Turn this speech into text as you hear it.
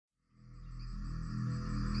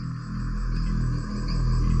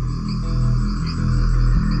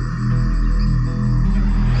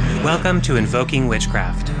Welcome to Invoking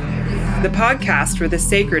Witchcraft, the podcast where the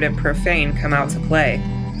sacred and profane come out to play.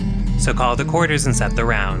 So call the quarters and set the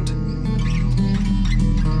round.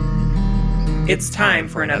 It's time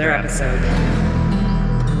for another episode.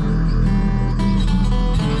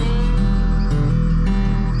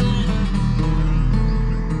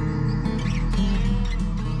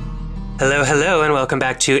 Hello, and welcome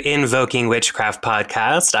back to Invoking Witchcraft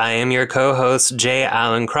Podcast. I am your co-host, J.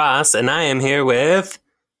 Allen Cross, and I am here with...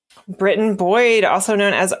 Britton Boyd, also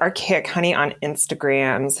known as Archaic Honey on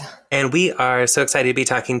Instagrams. And we are so excited to be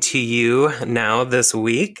talking to you now this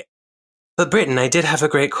week. But Britton, I did have a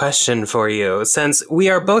great question for you. Since we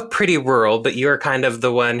are both pretty rural, but you're kind of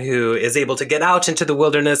the one who is able to get out into the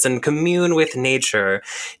wilderness and commune with nature,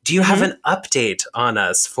 do you have an update on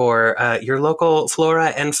us for your local flora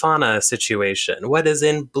and fauna situation? What is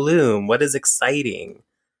in bloom? What is exciting?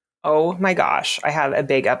 Oh my gosh, I have a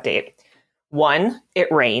big update. One,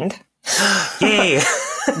 it rained. Yay!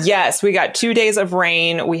 Yes, we got 2 days of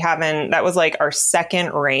rain. That was like our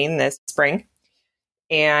second rain this spring.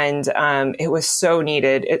 And it was so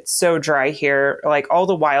needed. It's so dry here. Like all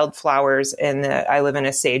the wildflowers I live in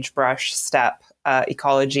a sagebrush steppe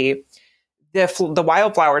ecology. The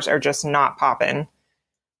wildflowers are just not popping.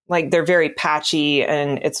 Like they're very patchy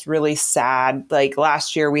and it's really sad. Like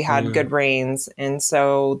last year we had good rains. And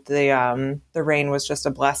so the rain was just a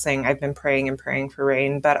blessing. I've been praying and praying for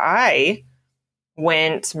rain, but I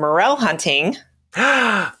went morel hunting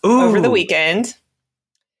over the weekend.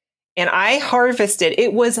 And I harvested,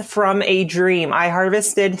 it was from a dream. I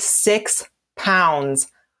harvested 6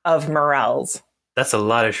 pounds of morels. That's a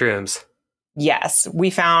lot of shrooms. Yes. We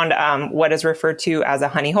found what is referred to as a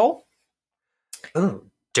honey hole. Ooh,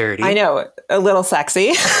 dirty. I know, a little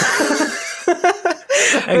sexy.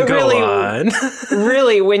 And go on.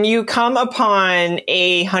 Really, when you come upon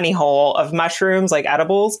a honey hole of mushrooms, like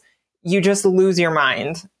edibles, you just lose your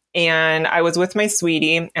mind. And I was with my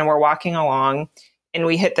sweetie and we're walking along. And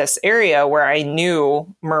we hit this area where I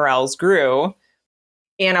knew morels grew.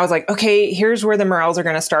 And I was like, okay, here's where the morels are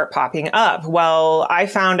going to start popping up. Well, I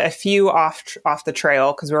found a few off the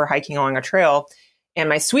trail because we were hiking along a trail. And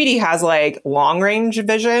my sweetie has like long range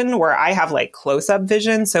vision where I have like close up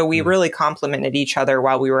vision. So we really complemented each other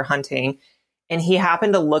while we were hunting. And he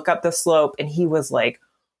happened to look up the slope and he was like,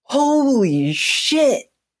 holy shit.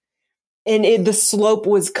 And the slope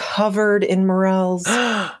was covered in morels.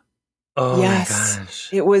 Oh yes, my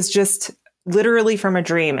gosh. It was just literally from a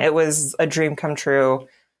dream. It was a dream come true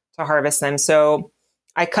to harvest them. So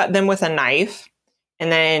I cut them with a knife.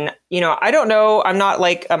 And then, I don't know, I'm not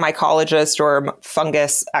like a mycologist or a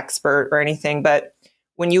fungus expert or anything, but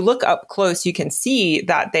when you look up close, you can see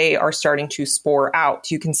that they are starting to spore out.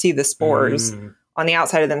 You can see the spores on the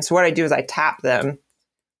outside of them. So what I do is I tap them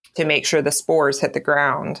to make sure the spores hit the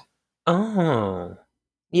ground. Oh.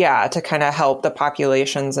 Yeah, to kind of help the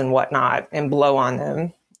populations and whatnot and blow on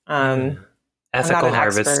them. Ethical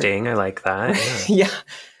harvesting. I like that. Yeah.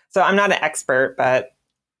 So I'm not an expert, but,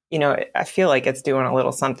 I feel like it's doing a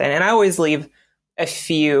little something. And I always leave a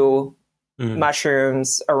few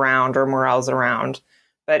mushrooms around or morels around.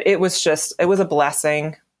 But it was a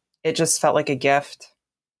blessing. It just felt like a gift.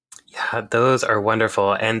 Yeah, those are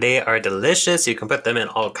wonderful and they are delicious. You can put them in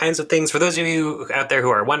all kinds of things. For those of you out there who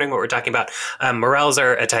are wondering what we're talking about, morels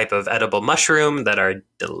are a type of edible mushroom that are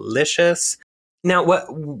delicious. Now,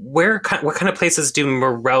 what kind of places do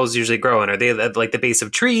morels usually grow in? Are they at like the base of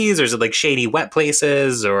trees or is it like shady, wet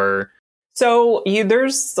places or? So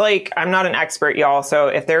there's like, I'm not an expert, y'all. So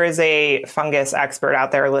if there is a fungus expert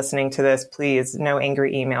out there listening to this, please, no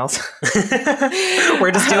angry emails. We're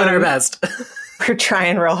just doing our best. We're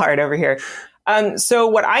trying real hard over here. So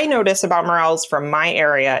what I notice about morels from my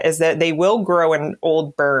area is that they will grow in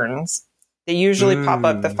old burns. They usually pop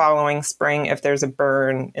up the following spring if there's a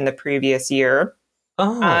burn in the previous year.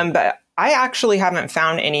 Oh. But I actually haven't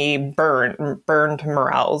found any burned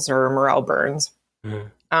morels or morel burns.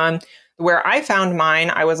 Where I found mine,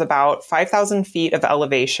 I was about 5,000 feet of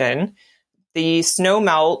elevation. The snow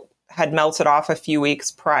melt had melted off a few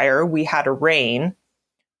weeks prior. We had a rain.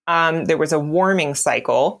 There was a warming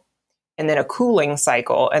cycle and then a cooling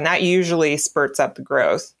cycle, and that usually spurts up the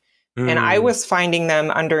growth. And I was finding them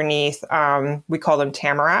underneath, we call them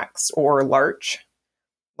tamaracks or larch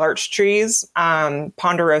trees,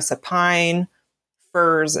 ponderosa pine,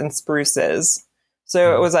 firs, and spruces.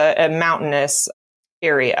 So it was a mountainous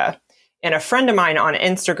area. And a friend of mine on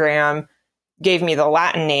Instagram gave me the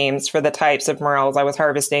Latin names for the types of morels I was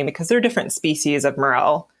harvesting because they're different species of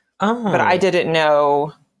morel. Oh. But I didn't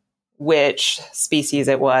know which species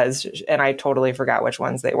it was, and I totally forgot which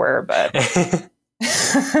ones they were, but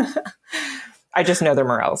I just know they're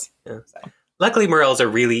morels. Yeah. So. Luckily, morels are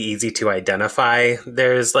really easy to identify.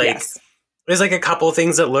 There's like a couple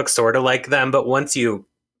things that look sort of like them, but once you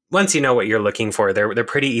know what you're looking for, they're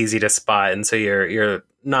pretty easy to spot, and so you're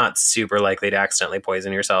not super likely to accidentally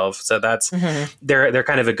poison yourself. So that's they're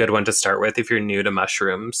kind of a good one to start with if you're new to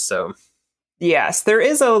mushrooms. So yes, there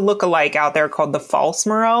is a lookalike out there called the false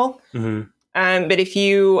morel. Mm-hmm. But if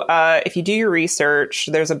you do your research,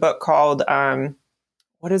 there's a book called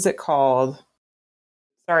what is it called?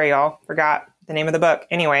 Sorry, y'all, forgot the name of the book.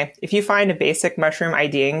 Anyway, if you find a basic mushroom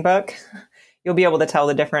IDing book, you'll be able to tell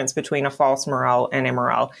the difference between a false morel and a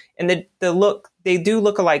morel. And they do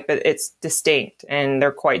look alike, but it's distinct and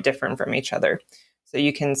they're quite different from each other. So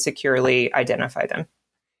you can securely identify them.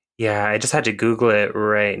 Yeah, I just had to Google it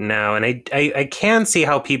right now. And I can see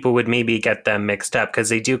how people would maybe get them mixed up because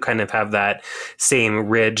they do kind of have that same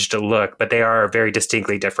ridged look, but they are very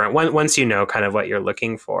distinctly different once you know kind of what you're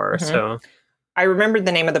looking for. Mm-hmm. So I remembered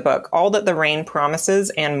the name of the book, All That the Rain Promises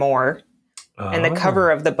and More. Oh. And the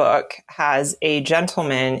cover of the book has a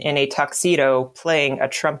gentleman in a tuxedo playing a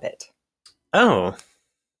trumpet. Oh.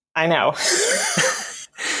 I know.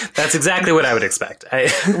 That's exactly what I would expect.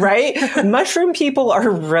 Right? Mushroom people are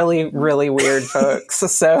really, really weird folks.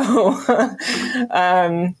 So,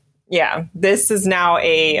 yeah, this is now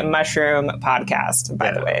a mushroom podcast,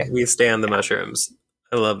 by the way. We stand the mushrooms.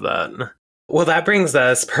 I love that. Well, that brings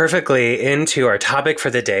us perfectly into our topic for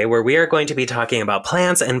the day, where we are going to be talking about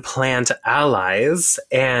plants and plant allies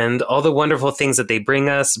and all the wonderful things that they bring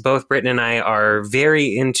us. Both Britton and I are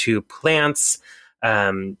very into plants,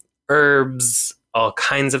 herbs, all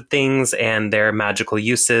kinds of things and their magical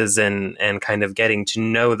uses and kind of getting to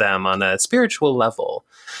know them on a spiritual level.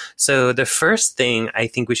 So the first thing I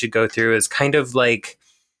think we should go through is kind of like,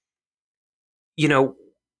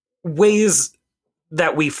 ways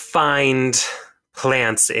that we find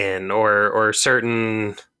plants in or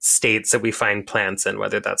certain states that we find plants in,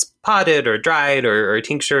 whether that's potted or dried or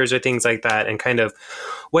tinctures or things like that, and kind of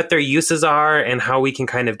what their uses are and how we can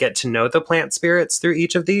kind of get to know the plant spirits through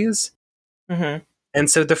each of these. Mm-hmm. And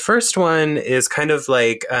so the first one is kind of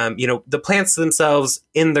like, the plants themselves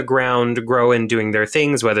in the ground grow and doing their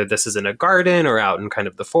things, whether this is in a garden or out in kind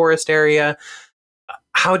of the forest area.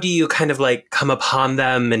 How do you kind of like come upon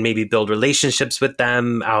them and maybe build relationships with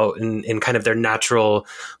them out in kind of their natural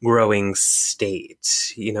growing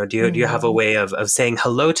state? Do you have a way of saying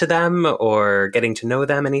hello to them or getting to know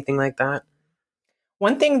them, anything like that?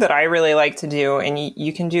 One thing that I really like to do, and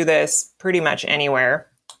you can do this pretty much anywhere,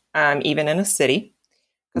 even in a city,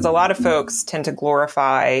 because a lot of folks tend to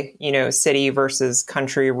glorify, city versus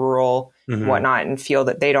country, rural, mm-hmm. whatnot, and feel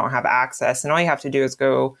that they don't have access. And all you have to do is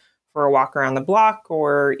go for a walk around the block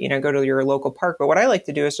or, go to your local park. But what I like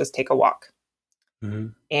to do is just take a walk. Mm-hmm.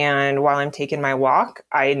 And while I'm taking my walk,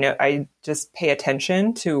 I just pay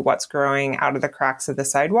attention to what's growing out of the cracks of the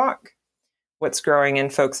sidewalk, what's growing in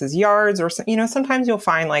folks' yards, or, sometimes you'll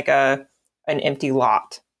find like an empty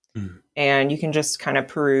lot. Mm-hmm. And you can just kind of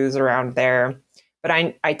peruse around there. But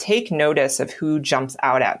I take notice of who jumps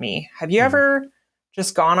out at me. Have you ever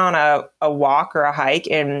just gone on a walk or a hike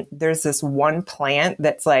and there's this one plant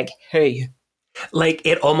that's like, hey. Like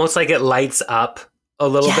it almost like it lights up a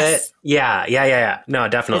little bit. Yeah. No,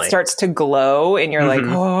 definitely. It starts to glow and you're like,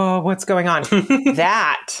 oh, what's going on?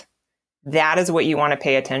 That is what you want to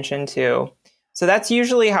pay attention to. So that's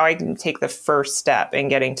usually how I can take the first step in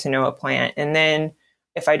getting to know a plant. And then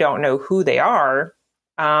if I don't know who they are,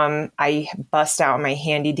 I bust out my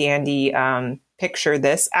handy dandy Picture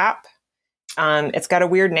This app. It's got a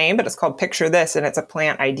weird name, but it's called Picture This, and it's a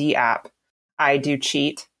plant ID app. I do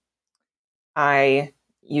cheat. I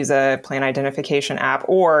use a plant identification app,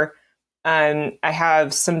 or I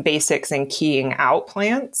have some basics in keying out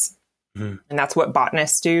plants, and that's what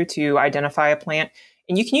botanists do to identify a plant.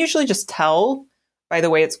 And you can usually just tell by the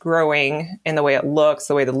way it's growing and the way it looks,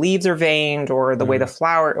 the way the leaves are veined, or the way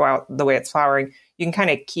the way it's flowering. You can kind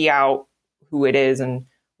of key out who it is and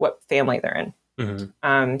what family they're in.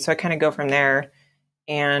 Mm-hmm. So I kind of go from there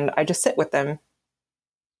and I just sit with them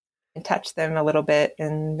and touch them a little bit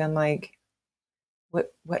and then like,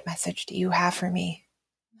 what message do you have for me?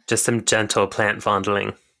 Just some gentle plant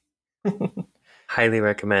fondling. Highly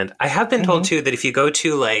recommend. I have been told too that if you go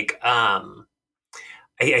to like,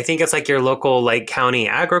 I think it's like your local like county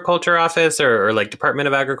agriculture office or like Department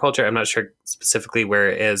of Agriculture. I'm not sure specifically where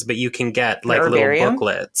it is, but you can get like little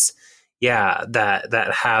booklets. Yeah,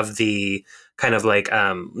 that have the kind of like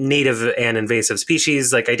native and invasive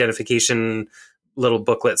species like identification little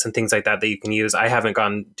booklets and things like that you can use. I haven't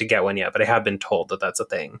gone to get one yet, but I have been told that that's a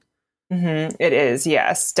thing. It is,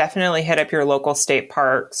 yes. Definitely hit up your local state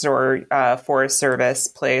parks or Forest Service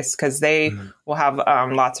place because they Mm. will have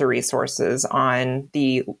lots of resources on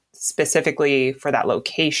the specifically for that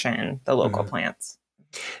location, the local Mm. plants.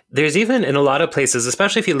 There's even in a lot of places,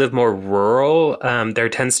 especially if you live more rural, there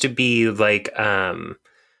tends to be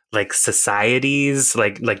like societies,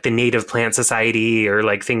 like the Native Plant Society or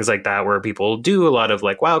like things like that, where people do a lot of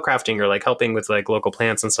like wildcrafting or like helping with like local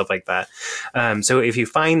plants and stuff like that. So if you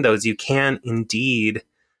find those, you can indeed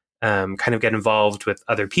kind of get involved with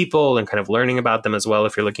other people and kind of learning about them as well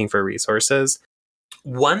if you're looking for resources.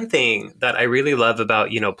 One thing that I really love about,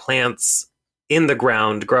 plants in the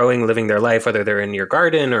ground, growing, living their life, whether they're in your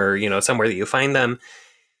garden or, somewhere that you find them,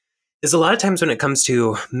 is a lot of times when it comes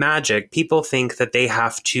to magic, people think that they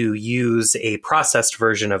have to use a processed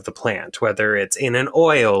version of the plant, whether it's in an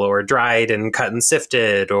oil or dried and cut and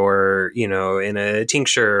sifted or, in a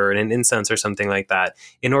tincture or in an incense or something like that,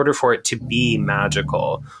 in order for it to be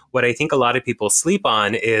magical. What I think a lot of people sleep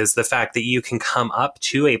on is the fact that you can come up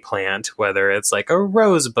to a plant, whether it's like a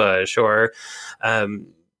rose bush or, a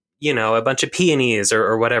bunch of peonies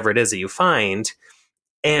or whatever it is that you find,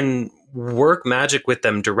 and work magic with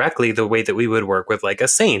them directly the way that we would work with like a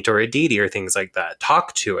saint or a deity or things like that.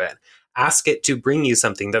 Talk to it, ask it to bring you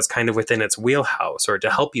something that's kind of within its wheelhouse or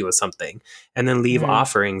to help you with something, and then leave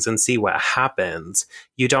offerings and see what happens.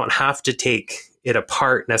 You don't have to take it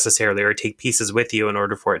apart necessarily or take pieces with you in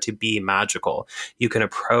order for it to be magical. You can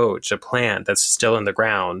approach a plant that's still in the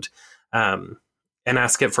ground and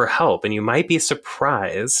ask it for help, and you might be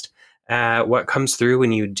surprised at what comes through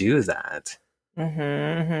when you do that.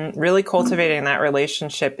 Really cultivating that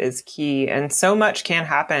relationship is key. And so much can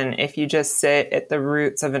happen if you just sit at the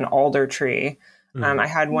roots of an alder tree. I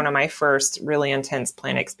had one of my first really intense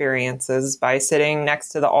plant experiences by sitting next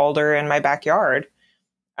to the alder in my backyard.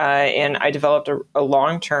 And I developed a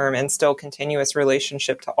long-term and still continuous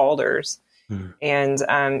relationship to alders. And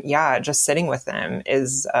just sitting with them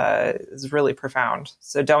is really profound.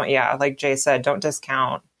 So like Jay said, don't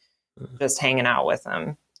discount just hanging out with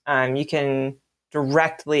them. You can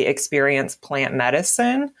directly experience plant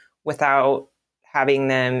medicine without having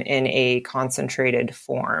them in a concentrated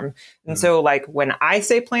form. And so like when I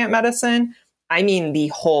say plant medicine, I mean the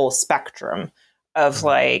whole spectrum of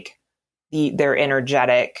like their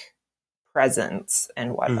energetic presence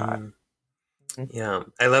and whatnot. Yeah,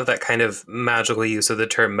 I love that kind of magical use of the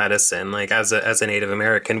term medicine. Like as a Native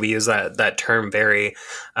American, we use that term very,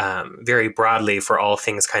 very broadly for all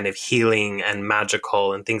things kind of healing and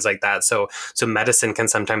magical and things like that. So medicine can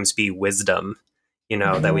sometimes be wisdom,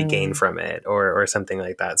 that we gain from it or something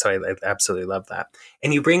like that. So I absolutely love that.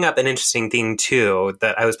 And you bring up an interesting thing too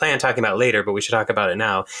that I was planning on talking about later, but we should talk about it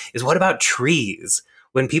now, is what about trees?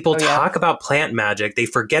 When people talk about plant magic, they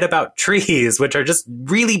forget about trees, which are just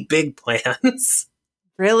really big plants.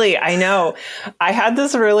 Really, I know. I had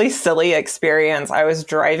this really silly experience. I was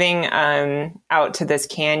driving out to this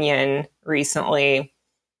canyon recently,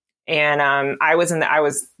 and I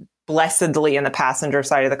was blessedly in the passenger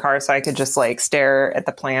side of the car, so I could just like stare at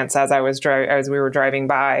the plants as we were driving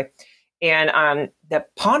by. And the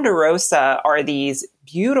ponderosa are these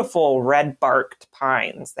beautiful red barked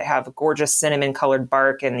pines. They have a gorgeous cinnamon colored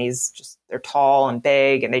bark, and they're tall and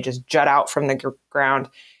big, and they just jut out from the ground.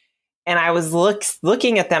 And I was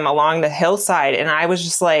looking at them along the hillside, and I was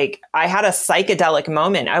just like, I had a psychedelic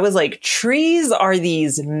moment. I was like, trees are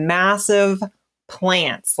these massive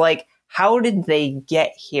plants. Like, how did they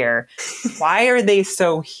get here? Why are they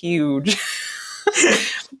so huge?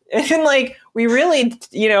 And like, we really,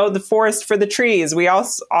 the forest for the trees, we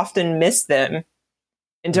also often miss them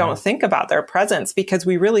and don't think about their presence because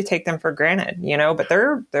we really take them for granted, but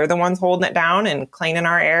they're the ones holding it down and cleaning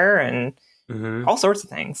our air and all sorts of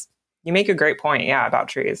things. You make a great point. Yeah. About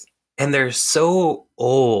trees. And they're so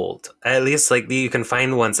old, at least like you can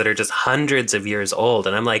find ones that are just hundreds of years old.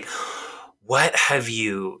 And I'm like, what have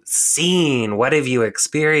you seen? What have you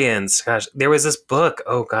experienced? Gosh, there was this book.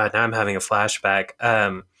 Oh God, now I'm having a flashback.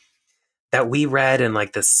 That we read in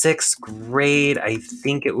like the 6th grade. I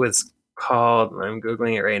think it was called, I'm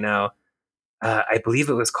Googling it right now. I believe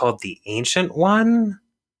it was called The Ancient One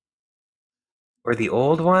or The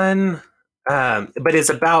Old One. But it's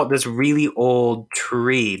about this really old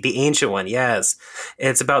tree, the Ancient One. Yes.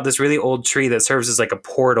 It's about this really old tree that serves as like a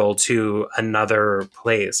portal to another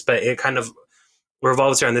place, but it kind of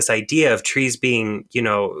revolves around this idea of trees being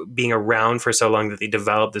around for so long that they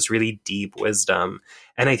develop this really deep wisdom.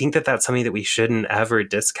 And I think that that's something that we shouldn't ever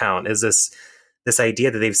discount, is this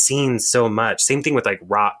idea that they've seen so much. Same thing with like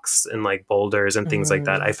rocks and like boulders and things like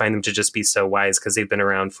that. I find them to just be so wise because they've been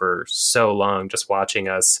around for so long, just watching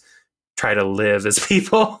us try to live as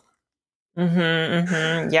people.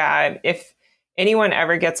 Yeah, if anyone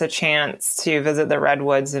ever gets a chance to visit the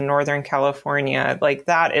redwoods in Northern California, like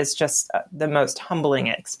that is just the most humbling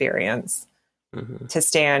experience to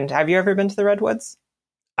stand. Have you ever been to the redwoods?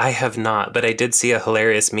 I have not, but I did see a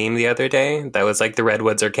hilarious meme the other day that was like the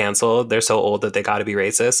redwoods are canceled. They're so old that they got to be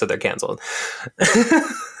racist, so they're canceled.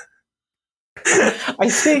 I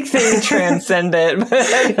think they transcend it.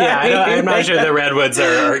 I'm not sure the redwoods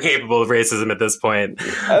are capable of racism at this point.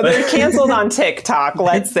 They're canceled on TikTok.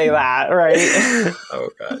 Let's say that, right? Oh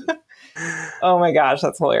god. Oh my gosh,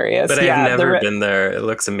 that's hilarious. But I've never been there. It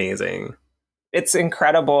looks amazing. It's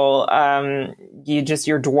incredible.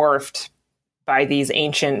 You're dwarfed by these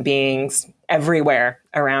ancient beings everywhere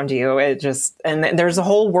around you. And there's a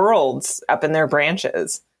whole world up in their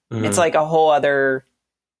branches. It's like a whole other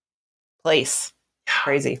place.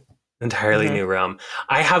 Crazy. Entirely new realm.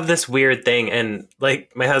 I have this weird thing, and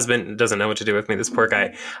like my husband doesn't know what to do with me, this poor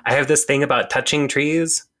guy. I have this thing about touching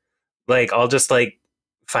trees. Like I'll just like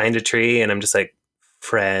find a tree and I'm just like,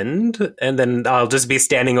 friend, and then I'll just be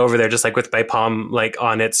standing over there just like with my palm like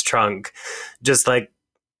on its trunk, just like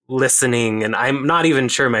listening, and I'm not even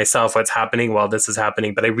sure myself what's happening while this is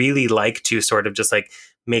happening, but I really like to sort of just like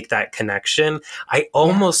make that connection. I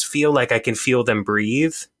almost feel like I can feel them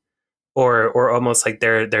breathe, or almost like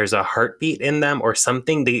there's a heartbeat in them or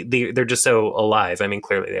something. They're just so alive. I mean,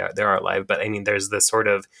 clearly they are alive, but I mean there's this sort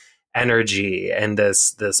of energy and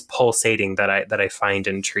this pulsating that I find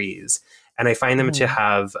in trees. And I find them to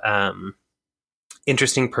have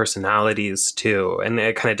interesting personalities too, and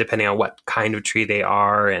kind of depending on what kind of tree they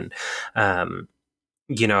are, and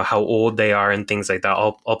how old they are, and things like that,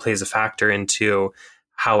 all plays a factor into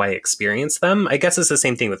how I experience them. I guess it's the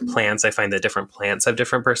same thing with plants. I find that different plants have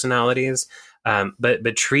different personalities,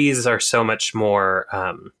 but trees are so much more.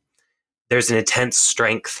 There's an intense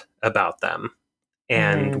strength about them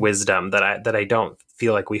and wisdom that I don't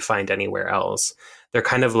feel like we find anywhere else. They're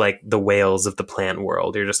kind of like the whales of the plant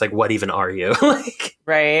world. You're just like, what even are you? Like,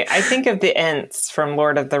 right. I think of the Ents from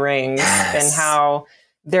Lord of the Rings and how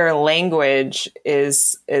their language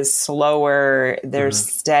is slower. They're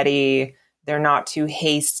steady. They're not too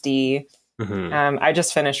hasty. I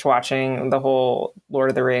just finished watching the whole Lord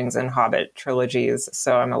of the Rings and Hobbit trilogies,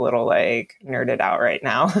 so I'm a little like nerded out right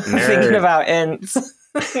now thinking about Ents.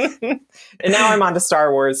 And now I'm on to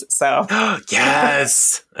Star Wars, so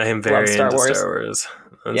yes, I am very into Star Wars.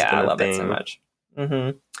 I love it so much.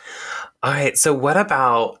 All right, so what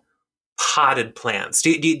about potted plants?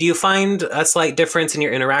 Do you find a slight difference in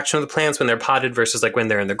your interaction with the plants when they're potted versus like when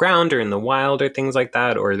they're in the ground or in the wild or things like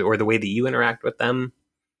that, or the way that you interact with them?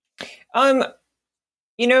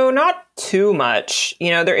 Not too much.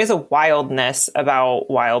 There is a wildness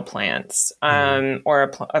about wild plants,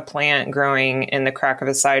 or a plant growing in the crack of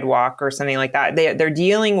a sidewalk or something like that. They're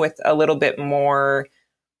dealing with a little bit more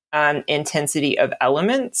intensity of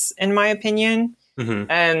elements, in my opinion.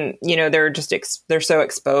 And they're just they're so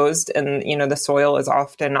exposed, and the soil is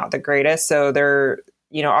often not the greatest. So they're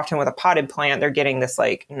often with a potted plant, they're getting this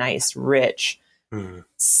like nice, rich,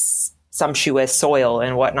 sumptuous soil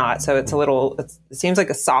and whatnot. So it's it seems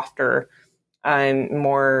like a softer,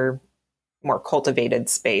 more cultivated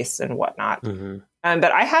space and whatnot.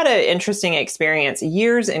 But I had an interesting experience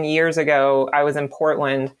years and years ago. I was in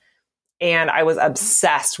Portland and I was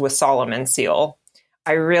obsessed with Solomon seal.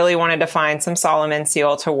 I really wanted to find some Solomon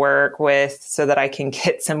seal to work with so that I can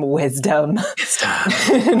get some wisdom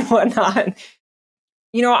and whatnot.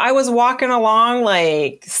 I was walking along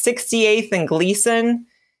like 68th and Gleason,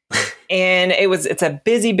 and it's a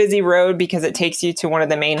busy, busy road because it takes you to one of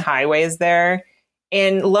the main highways there.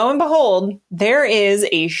 And lo and behold, there is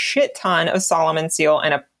a shit ton of Solomon seal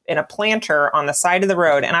in a planter on the side of the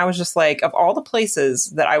road. And I was just like, of all the places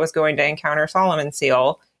that I was going to encounter Solomon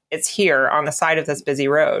seal, it's here on the side of this busy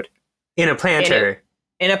road. In a planter.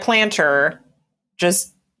 In a planter,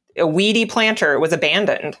 just a weedy planter. It was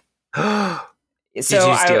abandoned. Did you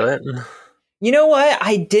steal it? You know what?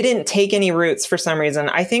 I didn't take any roots for some reason.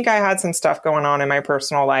 I think I had some stuff going on in my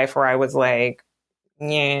personal life where I was like,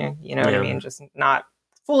 yeah, what I mean? Just not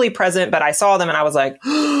fully present, but I saw them and I was like,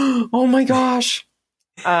 oh my gosh.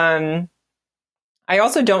 I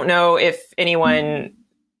also don't know if anyone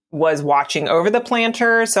was watching over the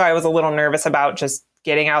planter, so I was a little nervous about just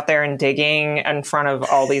getting out there and digging in front of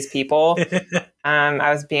all these people.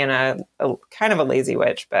 I was being a kind of a lazy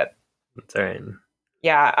witch, but that's all right.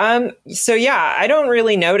 Yeah. So yeah, I don't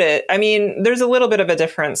really note it. I mean, there's a little bit of a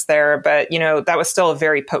difference there, but that was still a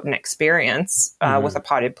very potent experience with a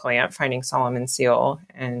potted plant, finding Solomon seal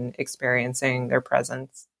and experiencing their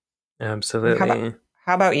presence. Absolutely.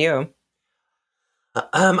 How about you?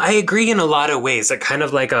 I agree in a lot of ways. That kind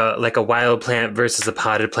of like a wild plant versus a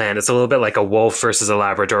potted plant. It's a little bit like a wolf versus a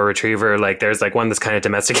Labrador Retriever. Like there's like one that's kind of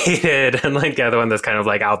domesticated, and like the other one that's kind of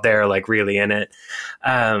like out there, like really in it.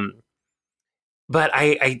 Um, but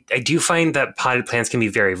I do find that potted plants can be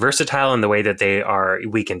very versatile in the way that they are.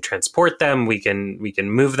 We can transport them. We can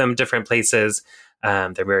move them different places.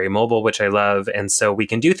 They're very mobile, which I love, and so we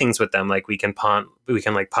can do things with them. Like we can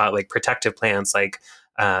like pot like protective plants, like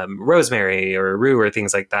rosemary or rue or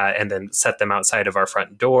things like that, and then set them outside of our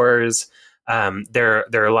front doors. They're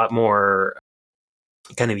a lot more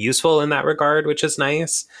kind of useful in that regard, which is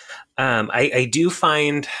nice. I do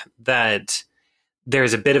find that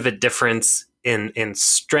there's a bit of a difference in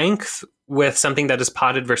strength with something that is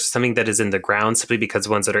potted versus something that is in the ground, simply because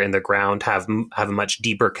ones that are in the ground have a much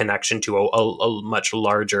deeper connection to a much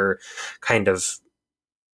larger kind of,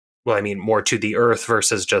 well, I mean, more to the earth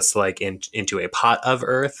versus just like into a pot of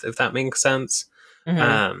earth, if that makes sense.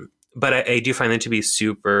 Mm-hmm. But I do find them to be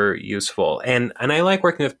super useful, and I like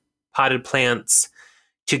working with potted plants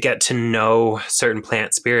to get to know certain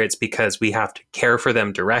plant spirits, because we have to care for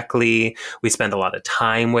them directly. We spend a lot of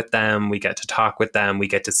time with them. We get to talk with them. We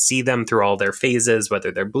get to see them through all their phases,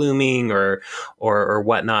 whether they're blooming or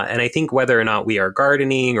whatnot. And I think whether or not we are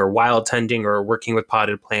gardening or wild tending or working with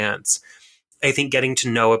potted plants, I think getting to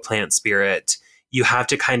know a plant spirit, you have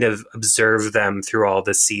to kind of observe them through all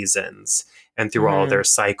the seasons and through all their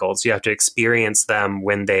cycles. You have to experience them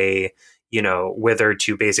when they, wither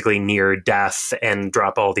to basically near death and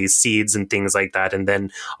drop all these seeds and things like that. And then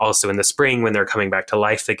also in the spring when they're coming back to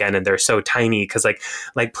life again, and they're so tiny, because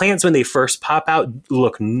like plants when they first pop out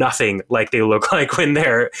look nothing like they look like when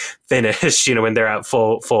they're finished, when they're at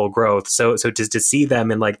full growth. So just to see them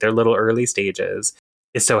in like their little early stages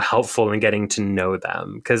is so helpful in getting to know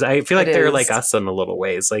them, because I feel like they're like us in a little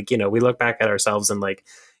ways. Like, we look back at ourselves in like,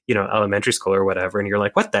 elementary school or whatever, and you're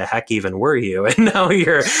like, what the heck even were you? And now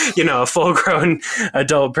you're, a full grown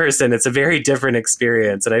adult person. It's a very different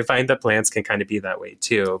experience. And I find that plants can kind of be that way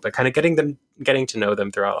too, but kind of getting to know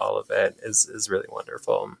them throughout all of it is really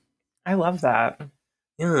wonderful. I love that.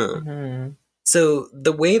 Yeah. Mm-hmm. So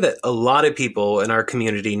the way that a lot of people in our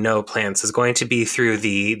community know plants is going to be through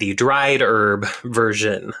the dried herb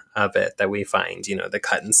version of it that we find, the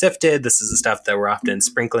cut and sifted. This is the stuff that we're often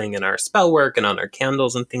sprinkling in our spell work and on our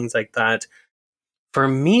candles and things like that. For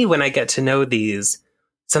me, when I get to know these,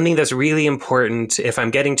 something that's really important, if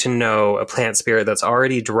I'm getting to know a plant spirit that's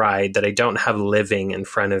already dried that I don't have living in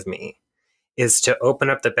front of me, is to open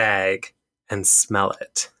up the bag and smell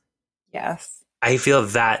it. Yes. I feel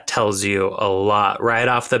that tells you a lot right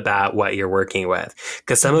off the bat what you're working with.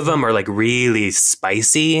 Because some of them are like really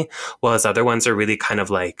spicy, whereas other ones are really kind of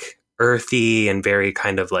like earthy and very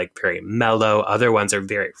kind of like very mellow. Other ones are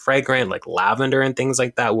very fragrant, like lavender and things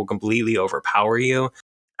like that will completely overpower you.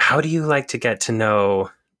 How do you like to get to know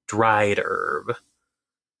dried herb?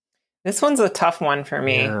 This one's a tough one for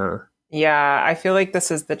me. Yeah, I feel like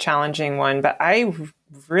this is the challenging one, but I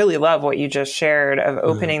really love what you just shared of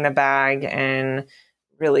opening the bag and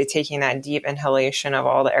really taking that deep inhalation of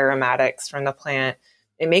all the aromatics from the plant.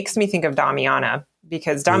 It makes me think of Damiana,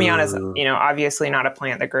 because Damiana is, obviously not a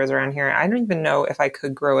plant that grows around here. I don't even know if I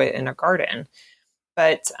could grow it in a garden,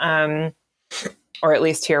 but, or at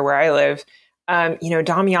least here where I live,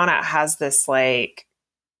 Damiana has this like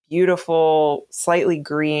beautiful, slightly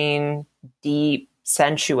green, deep,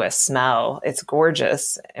 sensuous smell. It's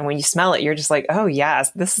gorgeous. And when you smell it, you're just like, oh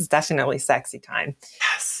yes, this is definitely sexy time.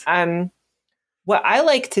 Yes. What I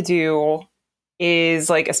like to do is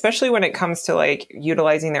like, especially when it comes to like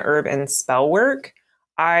utilizing the herb in spell work,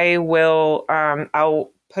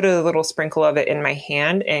 I'll put a little sprinkle of it in my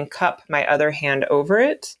hand and cup my other hand over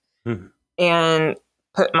it and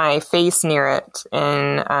put my face near it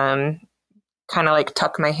and kind of like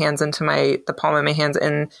tuck my hands into the palm of my hands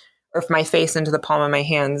or my face into the palm of my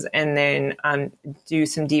hands, and then do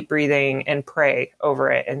some deep breathing and pray over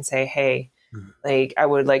it and say, hey, like, I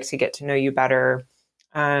would like to get to know you better.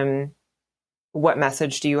 What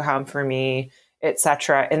message do you have for me,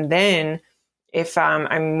 etc. And then if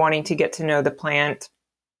I'm wanting to get to know the plant,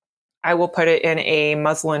 I will put it in a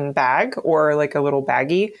muslin bag or like a little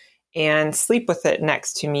baggie and sleep with it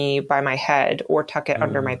next to me by my head or tuck it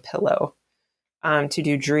under my pillow to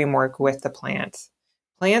do dream work with the plant.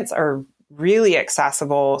 Plants are really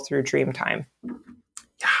accessible through dream time.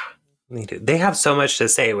 Yeah, they have so much to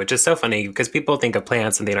say, which is so funny because people think of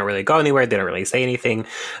plants and they don't really go anywhere. They don't really say anything.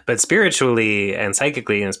 But spiritually and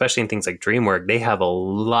psychically, and especially in things like dream work, they have a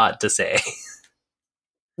lot to say.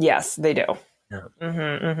 Yes, they do.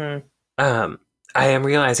 Yeah. I am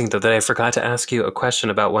realizing, though, that I forgot to ask you a question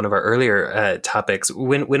about one of our earlier topics.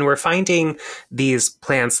 When we're finding these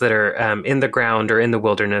plants that are in the ground or in the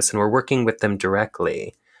wilderness and we're working with them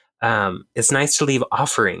directly, it's nice to leave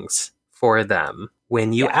offerings for them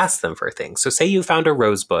when you Yes. ask them for things. So say you found a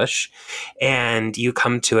rose bush and you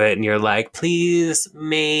come to it and you're like, please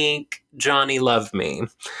make Johnny love me.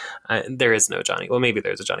 There is no Johnny. Well, maybe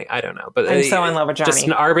there's a Johnny. I don't know. But I'm so in love with just an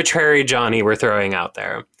Johnny. arbitrary Johnny we're throwing out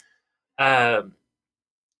there.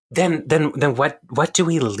 Then what do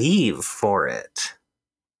we leave for it?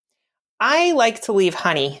 I like to leave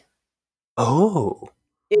honey. Oh.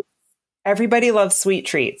 Everybody loves sweet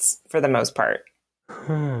treats for the most part.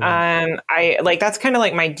 I like that's kind of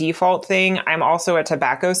like my default thing. I'm also a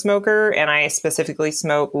tobacco smoker, and I specifically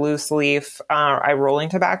smoke loose leaf. I rolling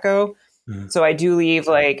tobacco, so I do leave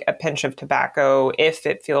like a pinch of tobacco if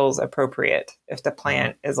it feels appropriate. If the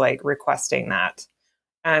plant is like requesting that,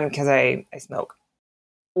 because I smoke,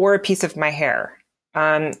 or a piece of my hair.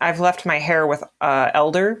 I've left my hair with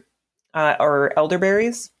elder or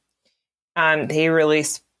elderberries. They really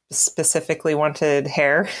specifically wanted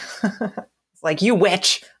hair. Like, you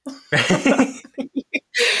witch.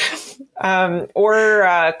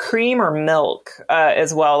 Or cream or milk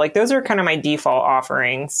as well. Like, those are kind of my default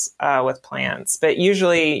offerings with plants. But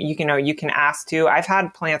usually, you can ask to. I've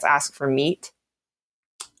had plants ask for meat.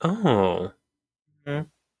 Oh. Mm-hmm.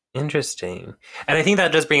 Interesting. And I think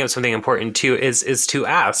that does bring up something important too, is to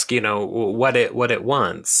ask, what it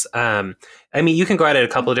wants. I mean, you can go at it a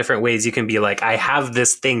couple of different ways. You can be like, I have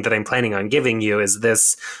this thing that I'm planning on giving you. Is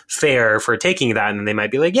this fair for taking that? And they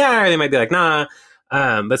might be like, yeah, or they might be like, nah.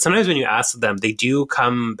 But sometimes when you ask them, they do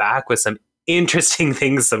come back with some interesting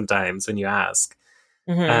things sometimes when you ask.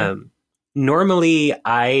 Mm-hmm. Normally,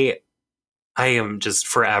 I am just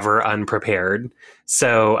forever unprepared.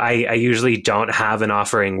 So I usually don't have an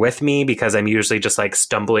offering with me because I'm usually just like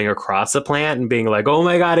stumbling across a plant and being like, oh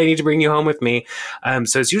my God, I need to bring you home with me.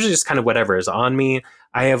 So it's usually just kind of whatever is on me.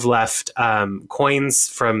 I have left coins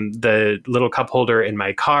from the little cup holder in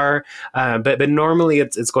my car. But normally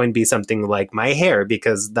it's going to be something like my hair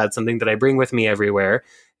because that's something that I bring with me everywhere.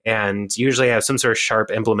 And usually I have some sort of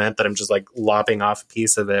sharp implement that I'm just like lopping off a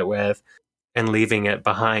piece of it with and leaving it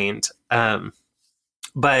behind.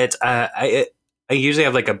 But I usually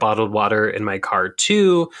have like a bottled water in my car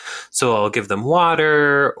too. So I'll give them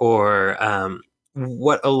water or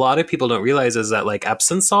what a lot of people don't realize is that like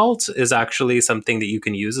Epsom salt is actually something that you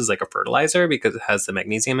can use as like a fertilizer because it has the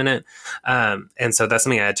magnesium in it. And so that's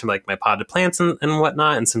something I add to like my potted plants and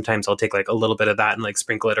whatnot. And sometimes I'll take like a little bit of that and like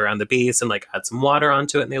sprinkle it around the base and like add some water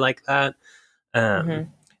onto it and they like that.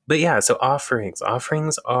 But yeah, so offerings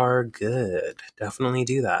are good. Definitely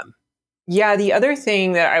do that. Yeah, the other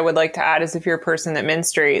thing that I would like to add is if you're a person that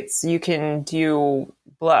menstruates, you can do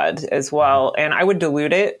blood as well. And I would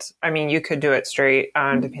dilute it. I mean, you could do it straight,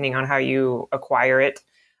 depending on how you acquire it.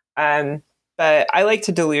 But I like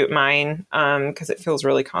to dilute mine because it feels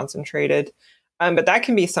really concentrated. But that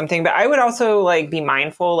can be something. But I would also like be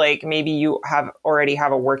mindful, like maybe you already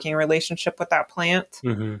have a working relationship with that plant.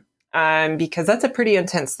 Because that's a pretty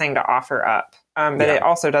intense thing to offer up. But it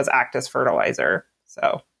also does act as fertilizer.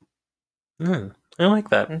 So. I like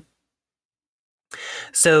that.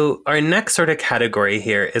 So our next sort of category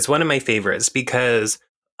here is one of my favorites because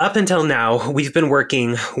up until now, we've been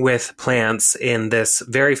working with plants in this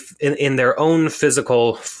in their own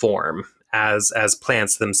physical form as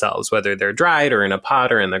plants themselves, whether they're dried or in a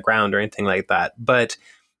pot or in the ground or anything like that. But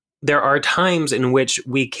there are times in which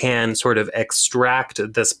we can sort of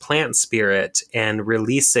extract this plant spirit and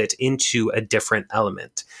release it into a different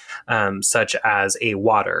element, such as a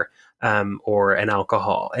water. Or an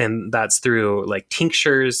alcohol. And that's through like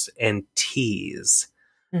tinctures and teas,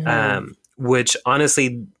 which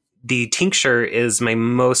honestly, the tincture is my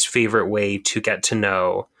most favorite way to get to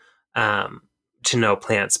know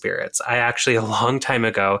plant spirits. I actually, a long time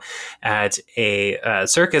ago at a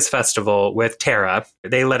circus festival with Tara,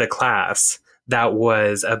 they led a class that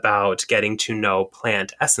was about getting to know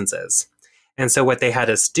plant essences. And so what they had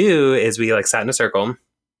us do is we like sat in a circle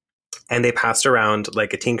and they passed around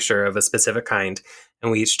like a tincture of a specific kind,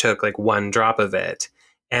 and we each took like one drop of it.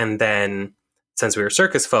 And then, since we were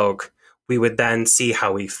circus folk, we would then see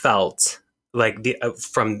how we felt, like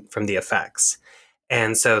from the effects.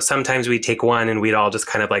 And so sometimes we'd take one and we'd all just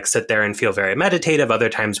kind of like sit there and feel very meditative. Other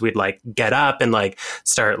times we'd like get up and like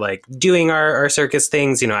start like doing our circus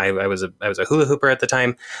things. I was a hula hooper at the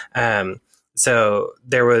time, so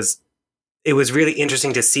it was really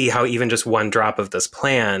interesting to see how even just one drop of this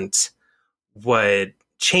plant would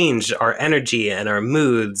change our energy and our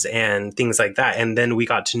moods and things like that. And then we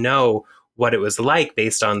got to know what it was like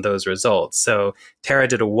based on those results. So Tara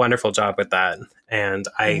did a wonderful job with that. And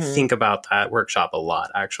I think about that workshop a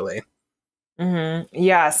lot, actually.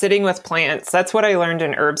 Yeah, sitting with plants. That's what I learned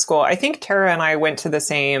in herb school. I think Tara and I went to the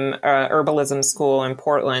same herbalism school in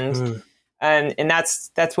Portland. And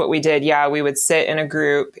that's what we did. Yeah, we would sit in a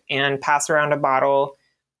group and pass around a bottle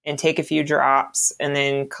and take a few drops and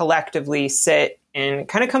then collectively sit and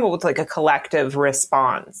kind of come up with like a collective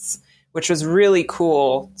response, which was really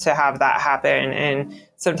cool to have that happen. And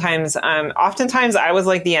sometimes, oftentimes I was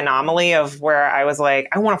like the anomaly of where I was like,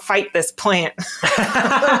 I want to fight this plant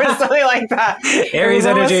or something like that. Aries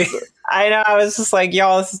energy. I know. I was just like,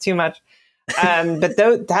 y'all, this is too much.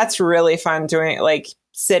 But that's really fun doing like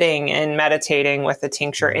sitting and meditating with a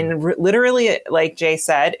tincture. And literally, like Jay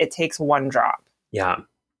said, it takes one drop. Yeah.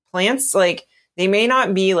 Plants, like they may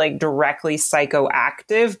not be like directly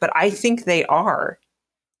psychoactive, but I think they are.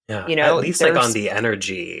 Yeah. At least like on the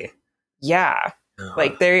energy. Yeah.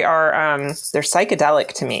 Like they are, they're psychedelic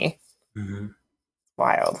to me.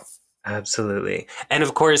 Wild. Absolutely. And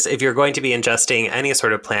of course, if you're going to be ingesting any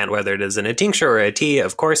sort of plant, whether it is in a tincture or a tea,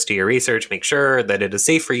 of course, do your research, make sure that it is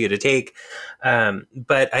safe for you to take.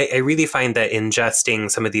 But I really find that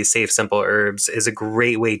ingesting some of these safe, simple herbs is a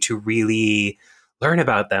great way to really learn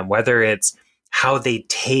about them, whether it's how they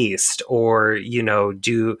taste or,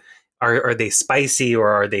 are they spicy or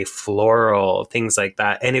are they floral, things like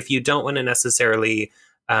that. And if you don't want to necessarily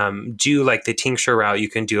do like the tincture route, you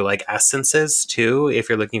can do like essences too, if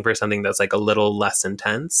you're looking for something that's like a little less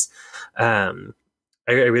intense. I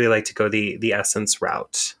really like to go the essence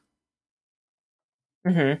route.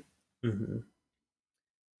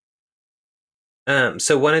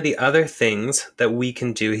 So one of the other things that we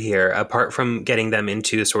can do here, apart from getting them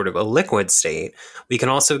into sort of a liquid state, we can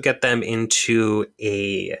also get them into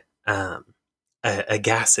a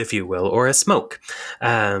gas, if you will, or a smoke,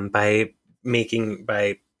 by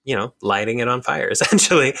lighting it on fire,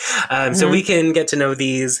 essentially. So we can get to know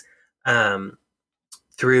these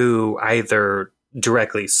through either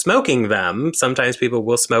directly smoking them. Sometimes people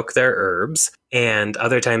will smoke their herbs, and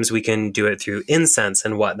other times we can do it through incense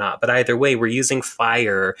and whatnot. But either way, we're using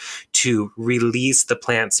fire to release the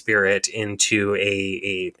plant spirit into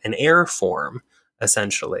an air form,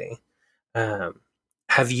 essentially.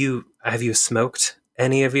 Have you smoked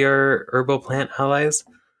any of your herbal plant allies?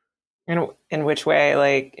 In which way?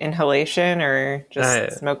 Like inhalation or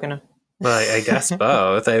just smoking? Well, I guess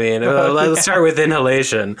both. I mean, let's start with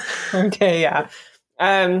inhalation. Okay, yeah.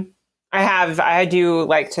 I do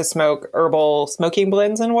like to smoke herbal smoking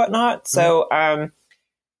blends and whatnot. So I'm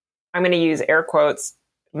going to use air quotes.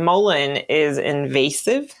 Mullein is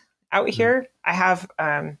invasive out here. I have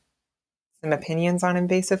some opinions on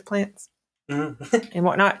invasive plants and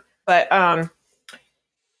whatnot. But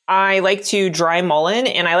I like to dry mullein,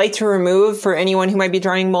 and I like to remove, for anyone who might be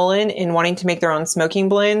drying mullein and wanting to make their own smoking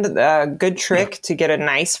blend, a good trick to get a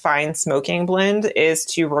nice fine smoking blend is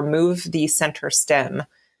to remove the center stem.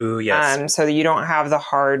 Ooh, yes. So that you don't have the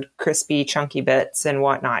hard, crispy, chunky bits and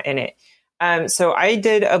whatnot in it. So I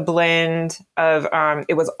did a blend of,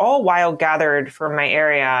 it was all wild gathered from my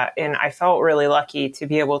area, and I felt really lucky to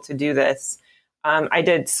be able to do this. I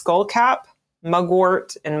did skullcap,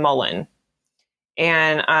 mugwort, and mullein.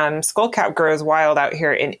 And skullcap grows wild out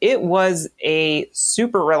here, and it was a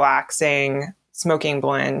super relaxing smoking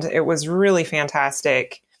blend. It was really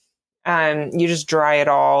fantastic. You just dry it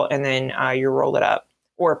all, and then you roll it up,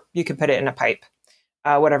 or you could put it in a pipe,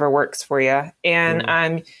 whatever works for you. And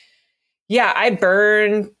I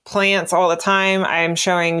burn plants all the time. I'm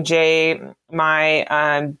showing Jay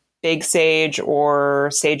my big sage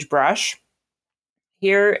or sagebrush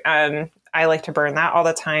here. I like to burn that all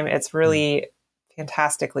the time. It's really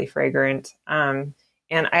fantastically fragrant. And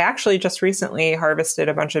I actually just recently harvested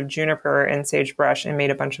a bunch of juniper and sagebrush and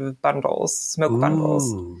made a bunch of bundles, smoke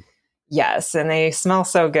bundles. Yes, and they smell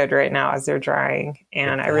so good right now as they're drying,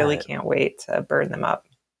 and I really can't wait to burn them up.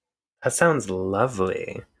 That sounds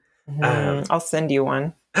lovely. I'll send you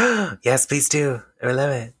one. Yes, please do. I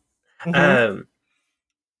love it.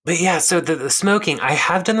 But yeah, so the smoking, I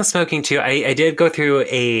have done the smoking too. I did go through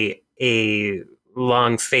a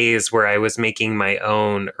long phase where I was making my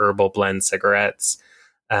own herbal blend cigarettes.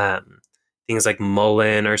 Things like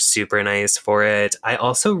mullein are super nice for it. I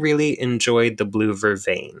also really enjoyed the blue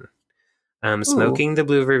vervain. Smoking the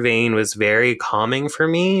blue vervain was very calming for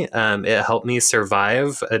me. It helped me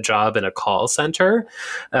survive a job in a call center.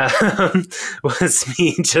 Was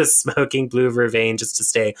me just smoking blue vervain just to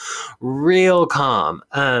stay real calm.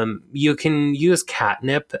 You can use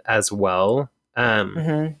catnip as well.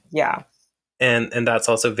 Yeah. And that's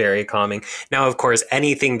also very calming. Now, of course,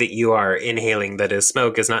 anything that you are inhaling that is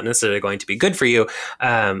smoke is not necessarily going to be good for you.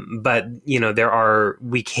 But,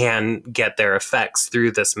 we can get their effects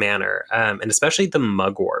through this manner. And especially the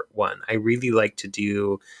mugwort one. I really like to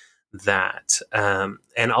do that.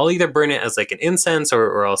 And I'll either burn it as like an incense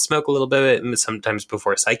or I'll smoke a little bit, sometimes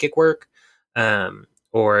before psychic work.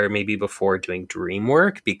 Or maybe before doing dream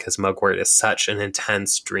work, because mugwort is such an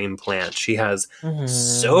intense dream plant. She has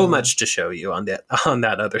so much to show you on that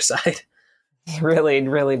other side. It really,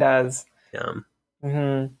 really does. Yeah.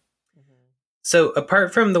 Mm-hmm. So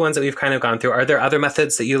apart from the ones that we've kind of gone through, are there other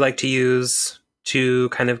methods that you like to use to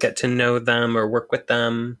kind of get to know them or work with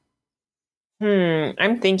them?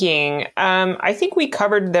 I'm thinking. I think we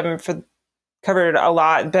covered a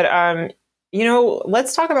lot, but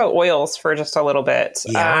let's talk about oils for just a little bit.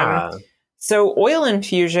 Yeah. So oil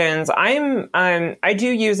infusions, I do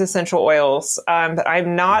use essential oils, but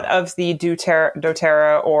I'm not of the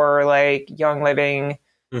doTERRA or like Young Living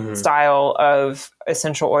style of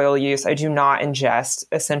essential oil use. I do not ingest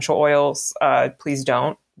essential oils. Please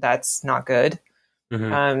don't. That's not good.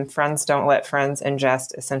 Friends don't let friends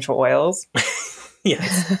ingest essential oils.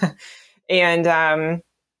 Yes. And,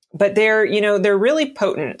 but they're really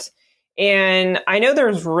potent. And I know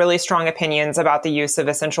there's really strong opinions about the use of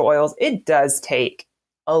essential oils. It does take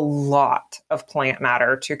a lot of plant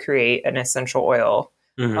matter to create an essential oil.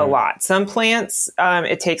 A lot. Some plants,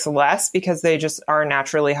 it takes less because they just are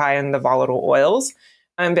naturally high in the volatile oils.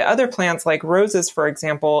 But other plants like roses, for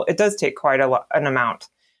example, it does take quite an amount.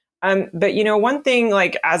 But, one thing,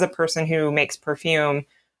 like as a person who makes perfume,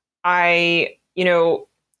 there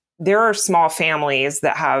are small families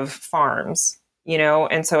that have farms.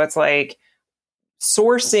 And so it's like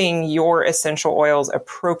sourcing your essential oils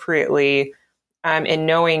appropriately, and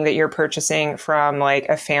knowing that you're purchasing from like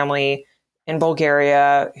a family in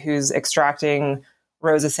Bulgaria who's extracting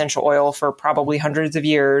rose essential oil for probably hundreds of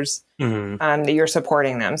years, that you're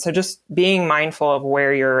supporting them. So just being mindful of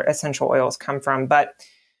where your essential oils come from. But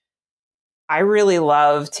I really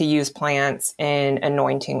love to use plants in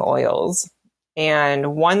anointing oils.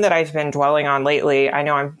 And one that I've been dwelling on lately, I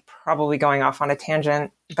know I'm probably going off on a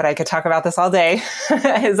tangent, but I could talk about this all day,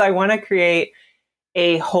 is I want to create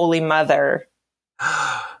a Holy Mother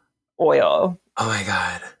oil. Oh my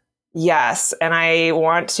God. Yes. And I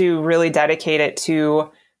want to really dedicate it to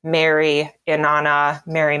Mary, Inanna,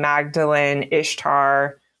 Mary Magdalene,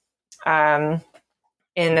 Ishtar, in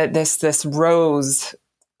this rose,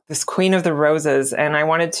 this Queen of the Roses. And I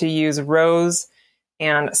wanted to use rose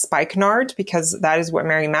and spikenard because that is what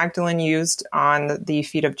Mary Magdalene used on the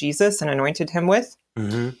feet of Jesus and anointed him with.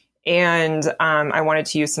 And I wanted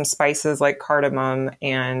to use some spices like cardamom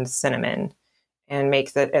and cinnamon and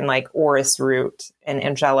make that, and like orris root and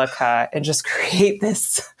angelica, and just create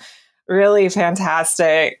this really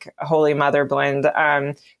fantastic Holy Mother blend.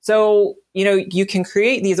 So, you can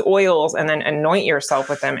create these oils and then anoint yourself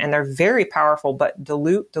with them, and they're very powerful, but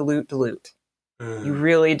dilute. You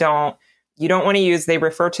really don't want to use, they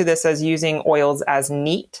refer to this as using oils as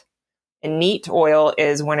neat. And neat oil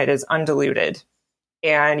is when it is undiluted.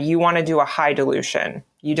 And you want to do a high dilution.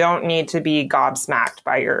 You don't need to be gobsmacked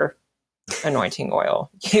by your anointing oil.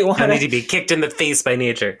 You don't need to be kicked in the face by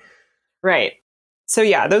nature. Right. So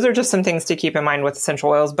yeah, those are just some things to keep in mind with essential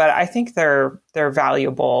oils, but I think they're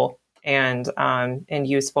valuable and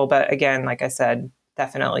useful. But again, like I said,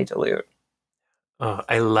 definitely dilute. Oh,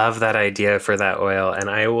 I love that idea for that oil, and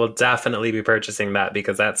I will definitely be purchasing that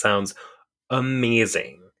because that sounds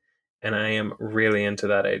amazing. And I am really into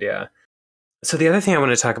that idea. So the other thing I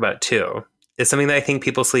want to talk about too is something that I think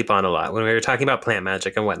people sleep on a lot. When we were talking about plant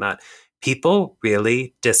magic and whatnot, people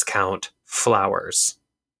really discount flowers.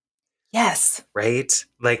 Yes. Right?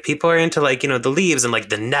 Like people are into like, the leaves and like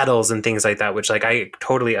the nettles and things like that, which like I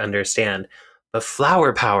totally understand. But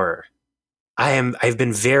flower power, I've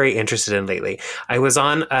been very interested in lately. I was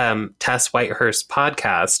on Tess Whitehurst's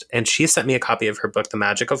podcast, and she sent me a copy of her book, The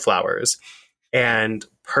Magic of Flowers. And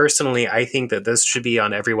personally, I think that this should be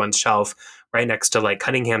on everyone's shelf right next to like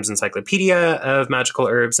Cunningham's Encyclopedia of Magical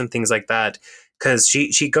Herbs and things like that. Because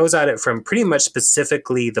she goes at it from pretty much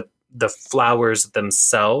specifically the flowers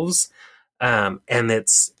themselves. And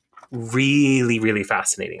it's really, really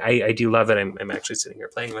fascinating. I do love it. I'm actually sitting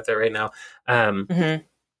here playing with it right now.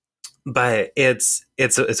 But it's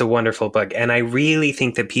It's a wonderful book. And I really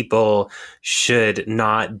think that people should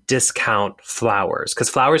not discount flowers, because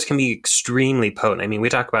flowers can be extremely potent. I mean, we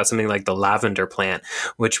talk about something like the lavender plant,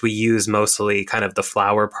 which we use mostly kind of the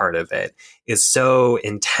flower part of it, is so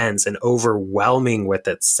intense and overwhelming with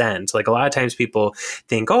its scent. Like a lot of times people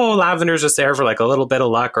think, oh, lavender's just there for like a little bit of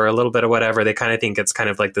luck or a little bit of whatever. They kind of think it's kind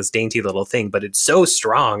of like this dainty little thing, but it's so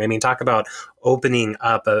strong. I mean, talk about opening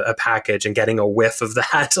up a package and getting a whiff of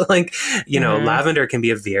that. Like, lavender can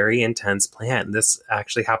be a very intense plant. This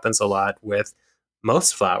actually happens a lot with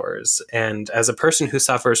most flowers. And as a person who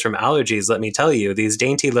suffers from allergies, let me tell you, these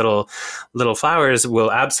dainty little flowers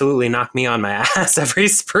will absolutely knock me on my ass every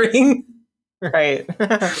spring. Right.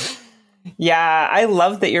 Yeah, I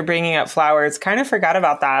love that you're bringing up flowers. Kind of forgot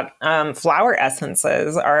about that. Flower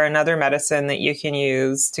essences are another medicine that you can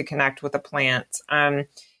use to connect with a plant.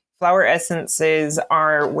 Flower essences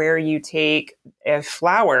are where you take a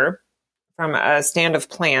flower from a stand of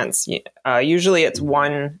plants. Usually it's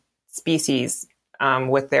one species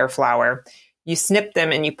with their flower. You snip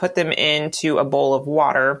them and you put them into a bowl of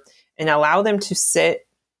water and allow them to sit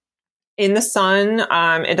in the sun.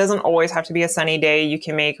 It doesn't always have to be a sunny day. You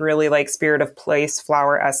can make really like spirit of place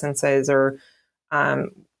flower essences or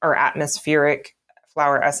atmospheric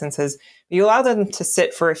flower essences. You allow them to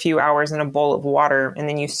sit for a few hours in a bowl of water, and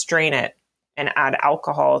then you strain it and add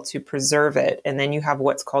alcohol to preserve it. And then you have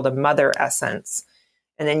what's called a mother essence.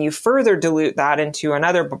 And then you further dilute that into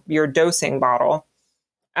your dosing bottle.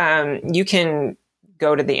 You can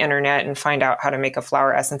go to the internet and find out how to make a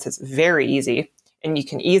flower essence. It's very easy. And you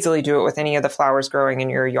can easily do it with any of the flowers growing in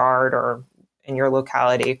your yard or in your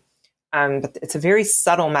locality. But it's a very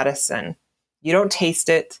subtle medicine. You don't taste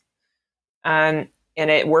it. And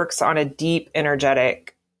it works on a deep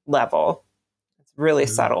energetic level. It's really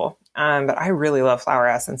subtle. But I really love flower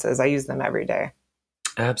essences. I use them every day.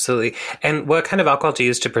 Absolutely. And what kind of alcohol do you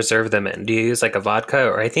use to preserve them in? Do you use like a vodka,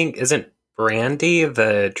 or I think, isn't brandy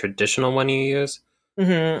the traditional one you use?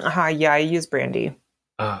 Mm-hmm. Yeah, I use brandy.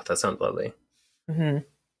 Oh, that sounds lovely. Mm-hmm.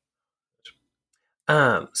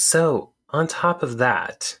 So on top of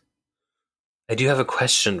that, I do have a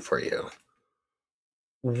question for you.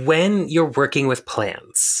 When you're working with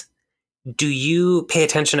plants, do you pay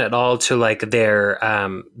attention at all to like their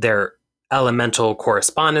elemental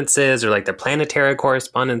correspondences or like their planetary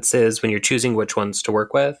correspondences when you're choosing which ones to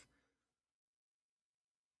work with?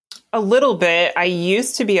 A little bit. I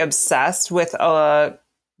used to be obsessed with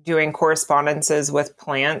doing correspondences with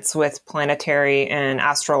plants, with planetary and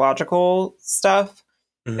astrological stuff.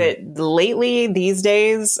 Mm-hmm. But lately, these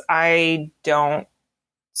days, I don't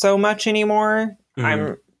so much anymore.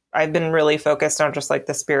 Mm-hmm. I've been really focused on just like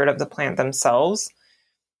the spirit of the plant themselves.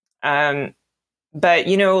 But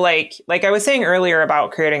like I was saying earlier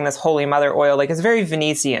about creating this holy mother oil, like it's very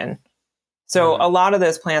Venusian. So a lot of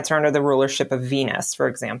those plants are under the rulership of Venus, for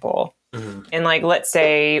example. Mm-hmm. And like, let's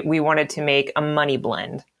say we wanted to make a money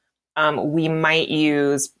blend. We might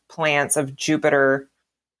use plants of Jupiter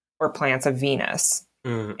or plants of Venus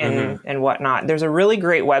and whatnot. There's a really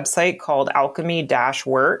great website called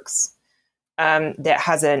Alchemy-Works that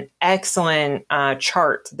has an excellent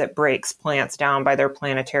chart that breaks plants down by their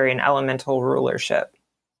planetary and elemental rulership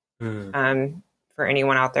for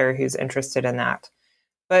anyone out there who's interested in that.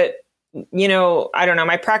 But I don't know.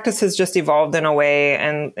 My practice has just evolved in a way.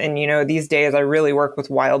 And these days I really work with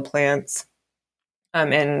wild plants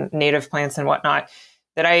and native plants and whatnot,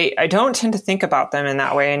 that I don't tend to think about them in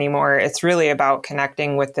that way anymore. It's really about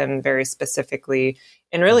connecting with them very specifically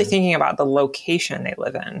and really thinking about the location they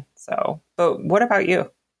live in. So, but what about you?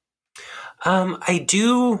 I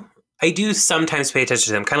do sometimes pay attention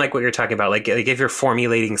to them, kind of like what you're talking about. Like if you're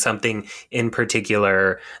formulating something in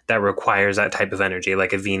particular that requires that type of energy,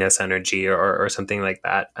 like a Venus energy or something like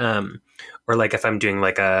that. Or like if I'm doing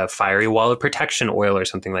like a fiery wall of protection oil or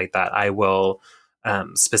something like that, I will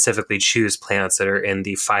specifically choose plants that are in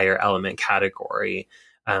the fire element category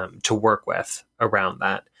to work with around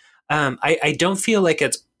that. I don't feel like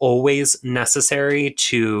it's always necessary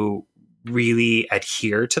to really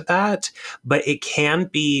adhere to that, but it can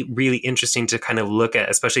be really interesting to kind of look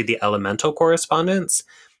at, especially the elemental correspondence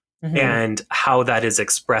and how that is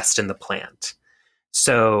expressed in the plant.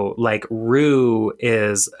 So like rue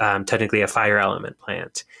is technically a fire element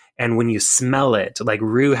plant. And when you smell it, like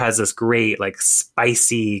rue has this great, like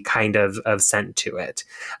spicy kind of scent to it.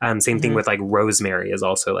 Same thing with like rosemary is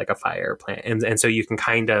also like a fire plant. And so you can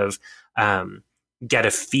kind of get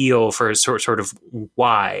a feel for sort of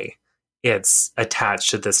why it's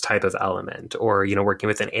attached to this type of element, or, you know, working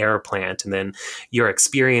with an air plant, and then your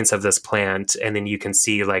experience of this plant, and then you can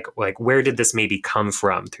see like where did this maybe come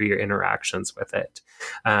from through your interactions with it,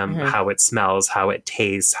 how it smells, how it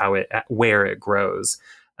tastes, where it grows.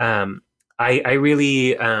 I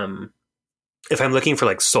really, if I'm looking for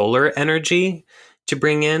like solar energy to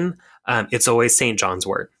bring in, it's always St. John's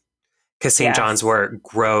wort, because St. John's wort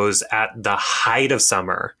grows at the height of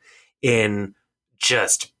summer in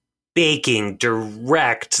just baking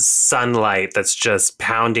direct sunlight that's just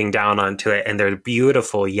pounding down onto it, and they're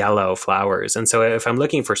beautiful yellow flowers. And so if I'm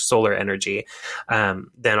looking for solar energy,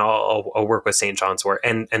 then I'll work with St. John's wort.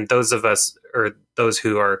 And those of us, or those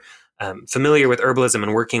who are familiar with herbalism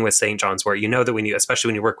and working with St. John's wort, you know that especially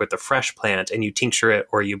when you work with the fresh plant and you tincture it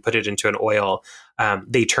or you put it into an oil,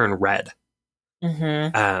 they turn red.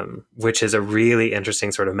 Which is a really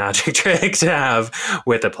interesting sort of magic trick to have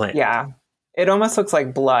with a plant. Yeah. It almost looks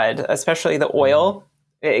like blood, especially the oil.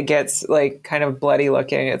 It gets like kind of bloody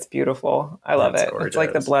looking. It's beautiful. I love it. Gorgeous. It's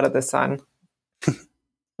like the blood of the sun.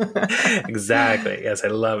 Exactly. Yes, I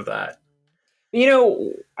love that. You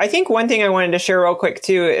know, I think one thing I wanted to share real quick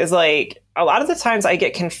too is like a lot of the times I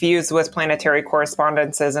get confused with planetary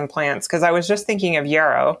correspondences and plants, because I was just thinking of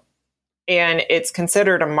yarrow, and it's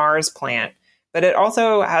considered a Mars plant, but it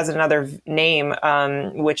also has another name,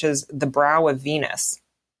 which is the brow of Venus.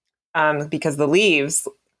 Because the leaves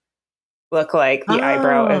look like the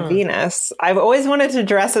eyebrow of Venus. I've always wanted to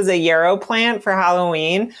dress as a yarrow plant for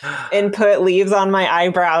Halloween and put leaves on my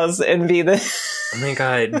eyebrows and be the... Oh my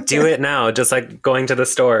God, do it now. Just like going to the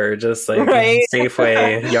store, just like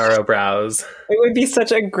Safeway yarrow brows. It would be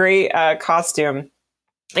such a great costume.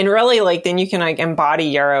 And really, like, then you can like embody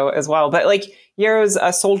yarrow as well. But like yarrow's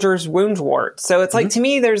a soldier's woundwort. So it's like, to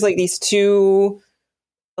me, there's like these two...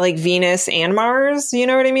 like Venus and Mars, you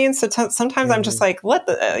know what I mean? So sometimes I'm just like, let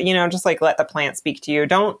the plant speak to you.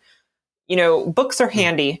 Don't, books are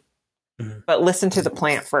handy, but listen to the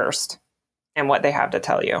plant first and what they have to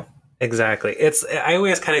tell you. Exactly. I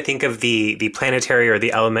always kind of think of the planetary or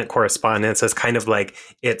the element correspondence as kind of like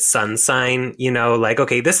its sun sign, like,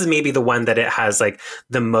 okay, this is maybe the one that it has like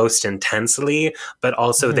the most intensely, but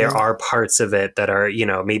also there are parts of it that are,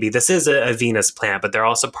 maybe this is a Venus plant, but there are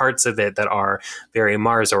also parts of it that are very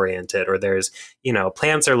Mars oriented, or there's,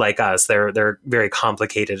 plants are like us. They're very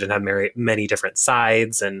complicated and have many different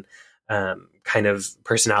sides and kind of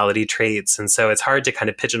personality traits. And so it's hard to kind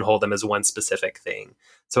of pigeonhole them as one specific thing.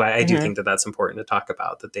 So I do think that that's important to talk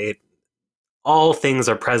about, that all things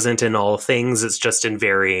are present in all things. It's just in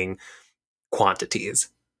varying quantities.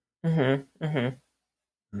 All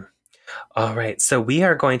right. So we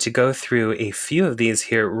are going to go through a few of these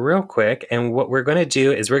here real quick. And what we're going to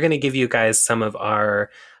do is we're going to give you guys some of our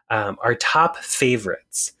top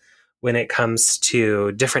favorites when it comes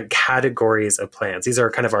to different categories of plants. These are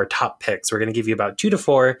kind of our top picks. We're going to give you about 2 to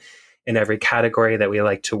 4 in every category that we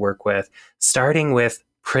like to work with, starting with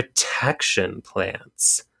protection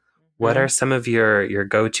plants. What are some of your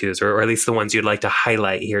go-tos, or at least the ones you'd like to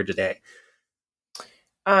highlight here today?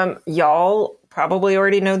 Y'all probably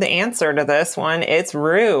already know the answer to this one. It's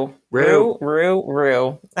rue. Rue.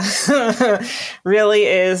 Really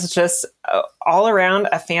is just all around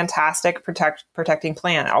a fantastic protecting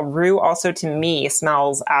plant. Rue also, to me,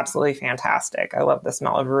 smells absolutely fantastic. I love the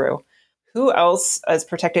smell of rue. Who else is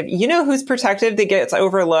protective? You know who's protective that gets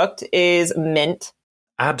overlooked is mint.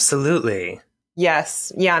 Absolutely.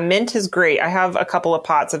 Yes. Yeah, mint is great. I have a couple of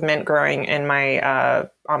pots of mint growing in my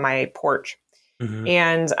on my porch.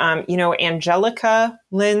 And, Angelica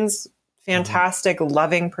lends fantastic,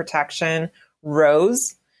 loving protection.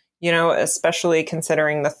 Rose, especially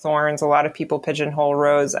considering the thorns. A lot of people pigeonhole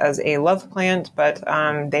rose as a love plant, but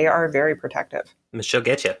they are very protective. She'll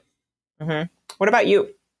get you. What about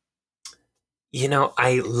you?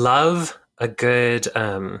 I love a good...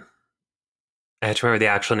 I have to remember the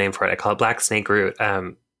actual name for it. I call it black snake root.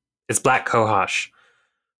 It's black cohosh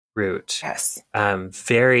root. Yes.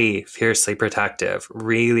 Very fiercely protective.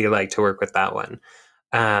 Really like to work with that one.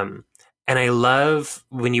 And I love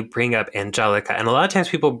when you bring up angelica. And a lot of times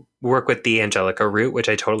people work with the angelica root, which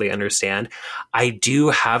I totally understand. I do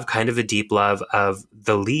have kind of a deep love of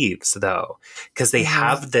the leaves, though, because they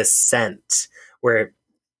have this scent where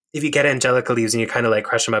if you get angelica leaves and you kind of like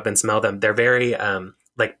crush them up and smell them, they're very...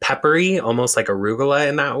 like peppery, almost like arugula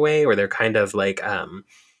in that way, where they're kind of like,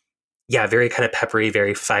 very kind of peppery,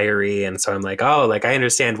 very fiery. And so I'm like, oh, like I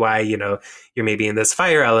understand why, you're maybe in this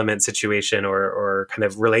fire element situation or kind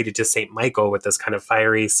of related to St. Michael with this kind of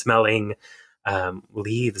fiery smelling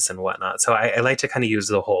leaves and whatnot. So I like to kind of use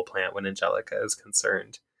the whole plant when angelica is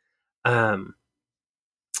concerned. And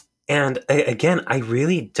And again, I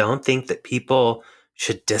really don't think that people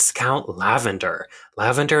should discount lavender.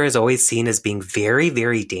 Lavender is always seen as being very,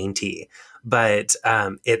 very dainty, but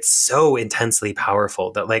it's so intensely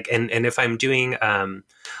powerful that like, and if I'm doing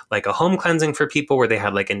like a home cleansing for people where they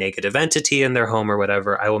have like a negative entity in their home or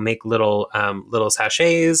whatever, I will make little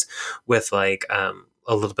sachets with like a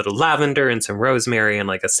little bit of lavender and some rosemary and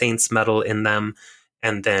like a saint's metal in them.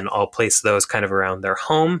 And then I'll place those kind of around their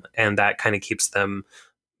home, and that kind of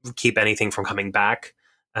keep anything from coming back,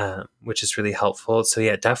 which is really helpful. So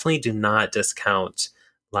yeah, definitely do not discount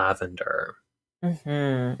lavender.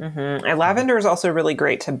 And lavender is also really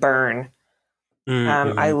great to burn.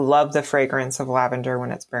 Mm-hmm. I love the fragrance of lavender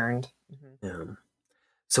when it's burned. Yeah.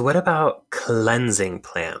 So what about cleansing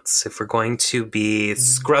plants? If we're going to be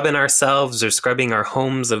scrubbing ourselves or scrubbing our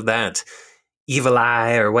homes of that evil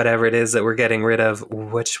eye or whatever it is that we're getting rid of,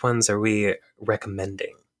 which ones are we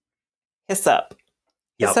recommending? Hyssop.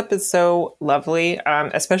 Hyssop is so lovely,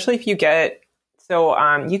 especially if you get,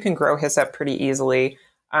 you can grow hyssop pretty easily.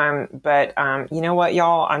 But you know what,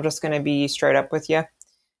 y'all? I'm just going to be straight up with you.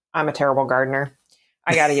 I'm a terrible gardener.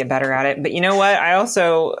 I got to get better at it. But you know what?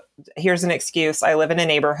 Here's an excuse. I live in a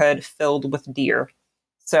neighborhood filled with deer.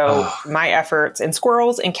 So my efforts, and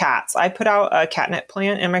squirrels and cats. I put out a catnip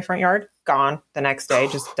plant in my front yard, gone the next day,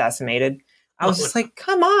 just decimated. I was just like,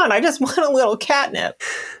 come on, I just want a little catnip.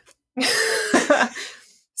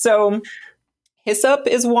 So hyssop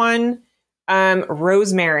is one.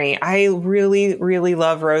 Rosemary. I really, really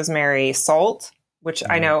love rosemary. Salt, which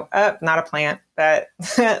I know, not a plant, but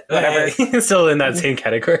whatever. Still in that same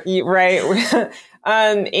category. Right.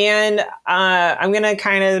 And I'm going to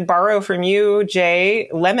kind of borrow from you, Jay,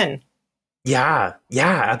 lemon. Yeah,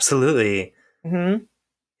 absolutely. Mm-hmm.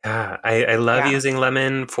 Yeah, I love using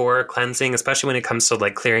lemon for cleansing, especially when it comes to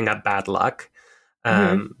like clearing up bad luck.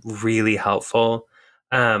 Really helpful.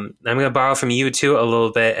 I'm going to borrow from you too a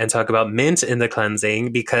little bit and talk about mint in the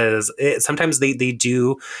cleansing, because sometimes they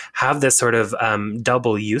do have this sort of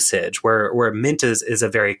double usage where mint is a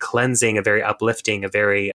very cleansing, a very uplifting, a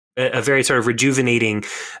very sort of rejuvenating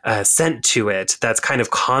scent to it that's kind of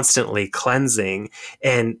constantly cleansing.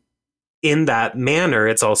 And in that manner,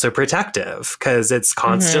 it's also protective because it's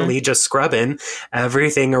constantly just scrubbing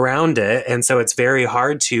everything around it. And so it's very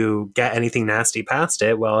hard to get anything nasty past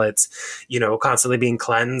it while it's, constantly being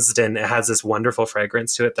cleansed, and it has this wonderful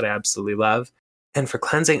fragrance to it that I absolutely love. And for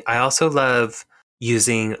cleansing, I also love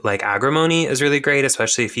using like agrimony is really great,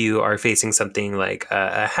 especially if you are facing something like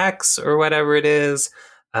a hex or whatever it is.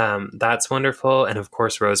 That's wonderful. And of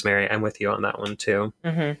course, rosemary. I'm with you on that one too.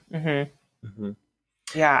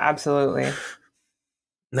 Yeah, absolutely.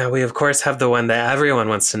 Now we, of course, have the one that everyone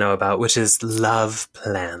wants to know about, which is love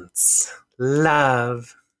plants.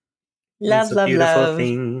 Love. Love, love, beautiful love.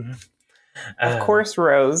 Thing. Of course,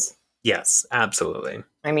 rose. Yes, absolutely.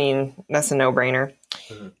 I mean, that's a no-brainer.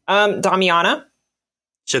 Damiana.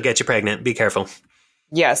 She'll get you pregnant. Be careful.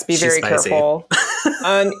 Yes, be very careful.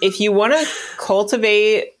 If you want to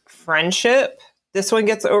cultivate friendship, this one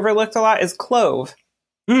gets overlooked a lot, is clove.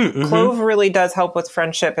 Clove really does help with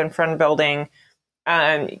friendship and friend building.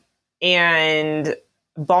 And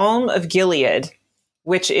balm of Gilead,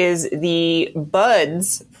 which is the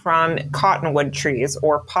buds from cottonwood trees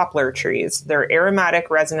or poplar trees. They're aromatic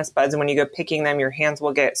resinous buds, and when you go picking them, your hands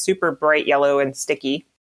will get super bright yellow and sticky.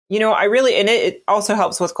 And it also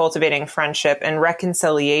helps with cultivating friendship and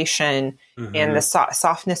reconciliation, and the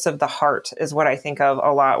softness of the heart is what I think of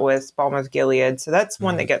a lot with balm of Gilead. So that's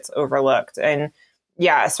one that gets overlooked. And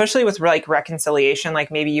yeah, especially with like reconciliation, like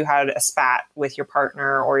maybe you had a spat with your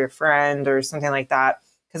partner or your friend or something like that.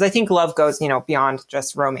 Because I think love goes, beyond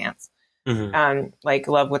just romance. Like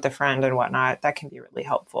love with a friend and whatnot. That can be really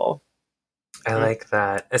helpful. I like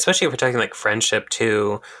that, especially if we're talking like friendship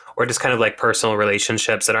too, or just kind of like personal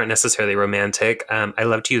relationships that aren't necessarily romantic. I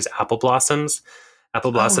love to use apple blossoms.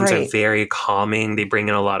 Apple blossoms are very calming. They bring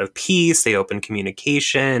in a lot of peace. They open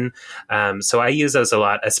communication. So I use those a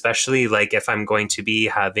lot, especially like if I'm going to be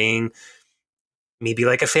having maybe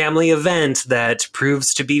like a family event that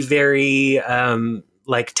proves to be very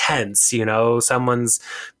like tense. Someone's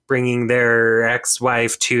bringing their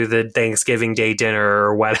ex-wife to the Thanksgiving Day dinner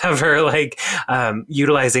or whatever. Like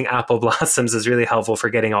utilizing apple blossoms is really helpful for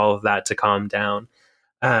getting all of that to calm down.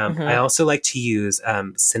 I also like to use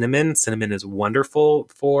cinnamon. Cinnamon is wonderful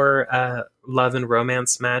for love and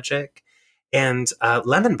romance magic. And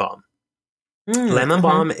lemon balm. Lemon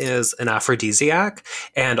balm is an aphrodisiac.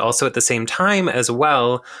 And also at the same time as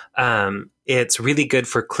well, it's really good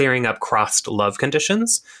for clearing up crossed love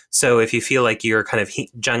conditions. So if you feel like you're kind of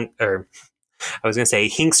I was going to say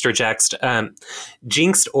hinked or jexed,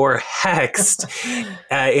 jinxed or hexed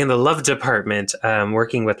in the love department.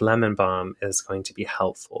 Working with lemon balm is going to be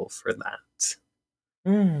helpful for that.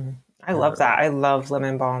 I love that. I love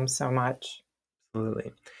lemon balm so much.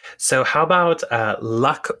 Absolutely. So how about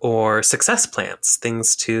luck or success plants?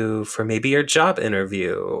 Things for maybe your job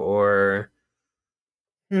interview or...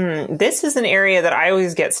 This is an area that I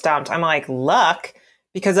always get stumped. I'm like, luck?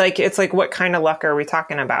 Because like it's like, what kind of luck are we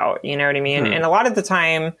talking about? You know what I mean? And a lot of the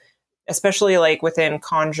time, especially like within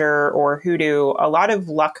conjure or hoodoo, a lot of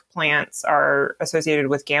luck plants are associated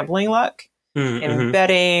with gambling luck and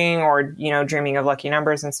betting or, you know, dreaming of lucky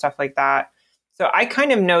numbers and stuff like that. So I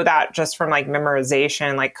kind of know that just from like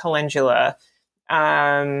memorization, like calendula,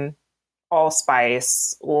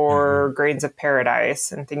 allspice, or grains of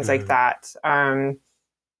paradise and things like that.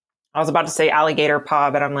 I was about to say alligator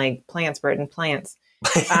paw, but I'm like, plants, Britain, plants.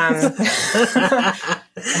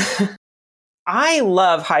 I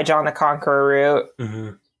love High John the Conqueror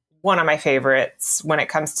root. One of my favorites when it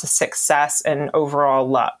comes to success and overall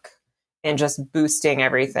luck and just boosting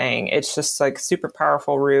everything. It's just like super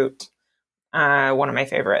powerful root. One of my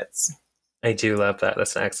favorites. I do love that.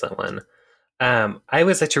 That's an excellent one. I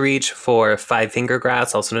always like to reach for five-finger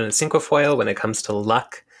grass, also known as cinquefoil, when it comes to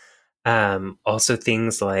luck. Also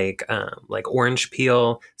things like orange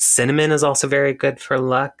peel. Cinnamon is also very good for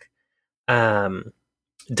luck.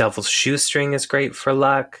 Devil's shoestring is great for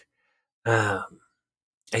luck. I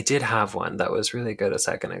did have one that was really good a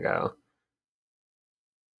second ago.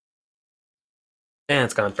 And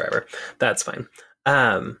it's gone forever. That's fine.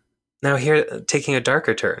 Now here, taking a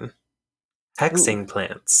darker turn. Hexing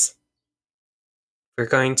plants. We're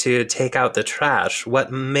going to take out the trash.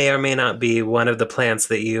 What may or may not be one of the plants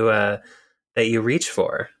that you reach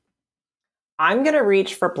for? I'm going to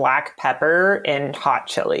reach for black pepper and hot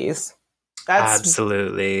chilies.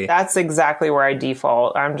 Absolutely. That's exactly where I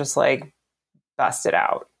default. I'm just like, bust it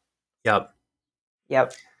out. Yep.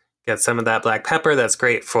 Get some of that black pepper. That's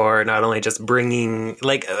great for not only just bringing,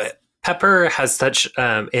 pepper has such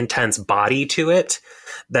intense body to it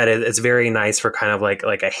that it's very nice for kind of like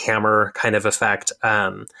a hammer kind of effect.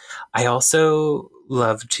 I also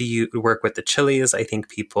love to work with the chilies. I think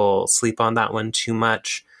people sleep on that one too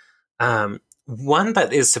much. One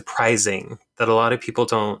that is surprising that a lot of people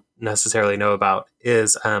don't necessarily know about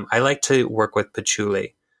is I like to work with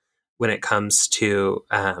patchouli when it comes to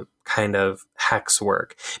kind of hex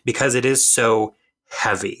work, because it is so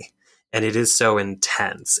heavy and it is so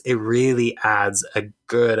intense. It really adds a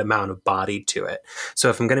good amount of body to it. So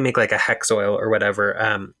if I'm going to make like a hex oil or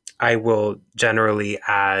whatever, I will generally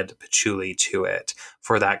add patchouli to it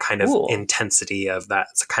for that kind of intensity of that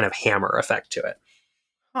kind of hammer effect to it.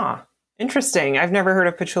 Huh. Interesting. I've never heard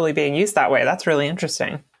of patchouli being used that way. That's really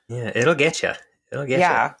interesting. Yeah, it'll get you.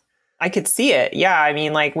 Yeah, I could see it. Yeah, I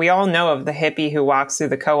mean, like, we all know of the hippie who walks through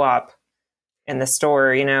the co-op in the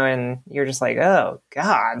store, you know, and you're just like, oh,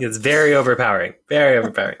 God. It's very overpowering. Very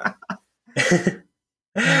overpowering.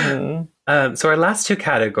 So our last two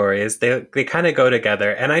categories, they kind of go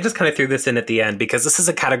together. And I just kind of threw this in at the end because this is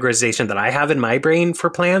a categorization that I have in my brain for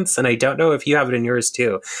plants. And I don't know if you have it in yours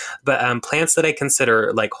too. But plants that I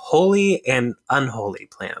consider like holy and unholy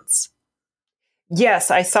plants.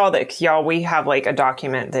 Yes, I saw that, y'all. We have like a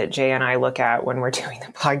document that Jay and I look at when we're doing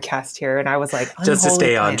the podcast here. And I was like, just to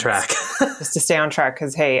stay on track. Just to stay on track.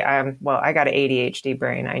 Because, hey, I got an ADHD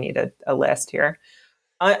brain. I need a list here.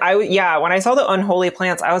 When I saw the unholy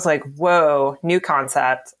plants, I was like, whoa, new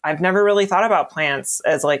concept. I've never really thought about plants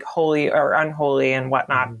as like holy or unholy and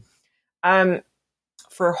whatnot.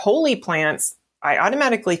 For holy plants, I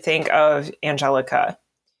automatically think of Angelica.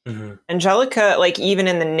 Angelica, like even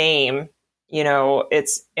in the name, you know,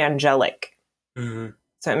 it's angelic. So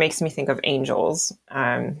it makes me think of angels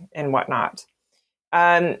and whatnot.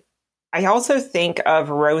 I also think of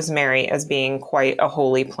rosemary as being quite a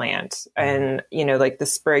holy plant. And, you know, like the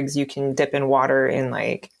sprigs you can dip in water and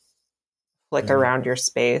like flick around your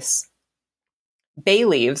space. Bay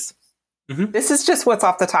leaves. This is just what's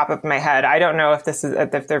off the top of my head. I don't know if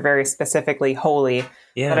they're very specifically holy,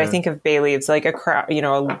 but I think of bay leaves like a crown, you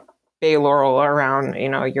know, a bay laurel around, you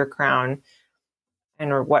know, your crown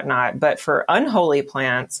and or whatnot. But for unholy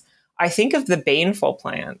plants, I think of the baneful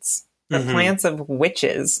plants, the plants of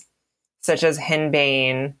witches, such as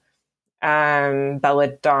henbane,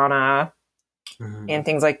 belladonna, and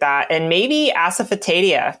things like that. And maybe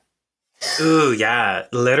asafoetida. Ooh, yeah.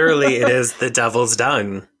 Literally, it is the devil's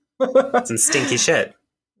dung. Some stinky shit.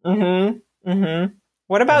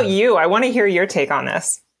 What about you? I want to hear your take on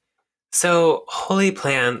this. So holy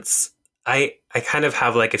plants, I kind of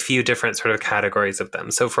have like a few different sort of categories of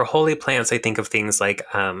them. So for holy plants, I think of things like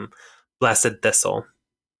blessed thistle.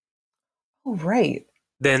 Oh, right.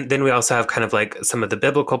 Then we also have kind of like some of the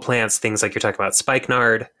biblical plants, things like you're talking about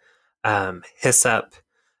spikenard, hyssop.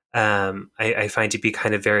 I find to be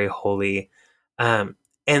kind of very holy. And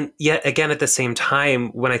yet again, at the same time,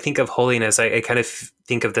 when I think of holiness, I kind of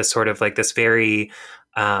think of this sort of like this very,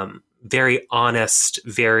 very honest,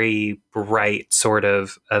 very bright sort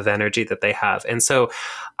of energy that they have. And so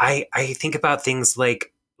I think about things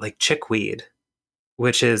like chickweed,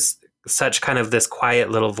 which is such kind of this quiet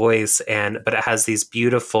little voice, but it has these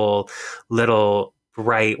beautiful little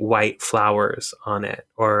bright white flowers on it,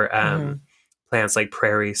 or plants like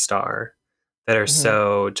prairie star that are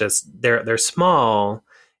so just they're small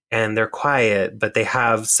and they're quiet, but they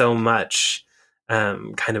have so much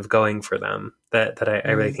kind of going for them that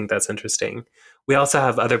I really think that's interesting. We also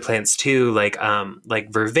have other plants too, like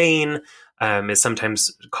vervain is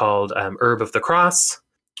sometimes called herb of the cross,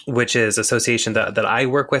 which is association that I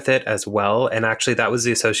work with it as well. And actually that was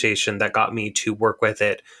the association that got me to work with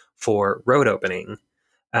it for road opening.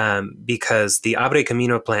 Because the Abre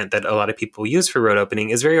Camino plant that a lot of people use for road opening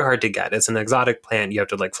is very hard to get. It's an exotic plant. You have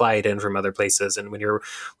to like fly it in from other places. And when you're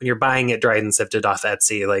buying it dried and sifted off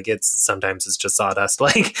Etsy, like sometimes it's just sawdust.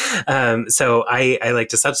 So I like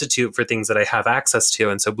to substitute for things that I have access to.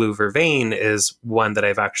 And so blue vervain is one that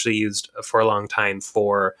I've actually used for a long time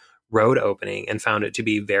for road opening and found it to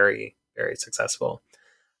be very, very successful.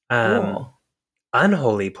 Cool.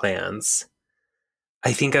 Unholy plants.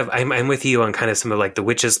 I think I'm with you on kind of some of like the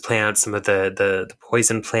witches plants, some of the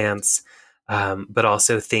poison plants, but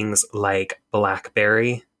also things like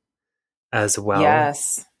blackberry as well.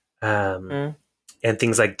 Yes. And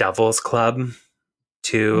things like devil's club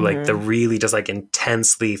too, like the really just like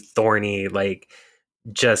intensely thorny, like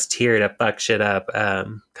just here to fuck shit up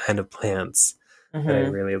kind of plants that I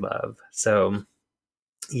really love. So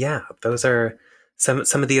yeah, those are some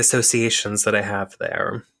of the associations that I have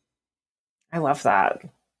there. I love that.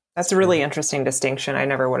 That's a really interesting distinction. I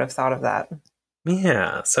never would have thought of that.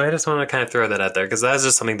 Yeah. So I just want to kind of throw that out there because that's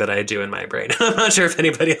just something that I do in my brain. I'm not sure if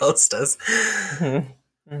anybody else does.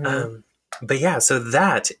 But yeah, so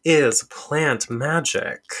that is plant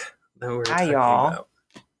magic that we're talking about.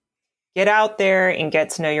 Get out there and get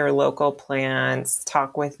to know your local plants,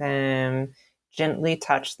 talk with them, gently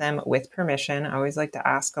touch them with permission. I always like to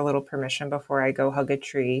ask a little permission before I go hug a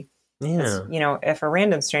tree. Yeah. You know, if a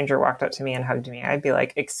random stranger walked up to me and hugged me, I'd be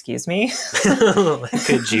like, excuse me?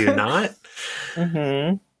 Could you not?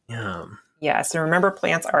 Yeah. Yeah. So remember,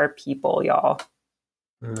 plants are people, y'all.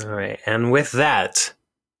 All right. And with that,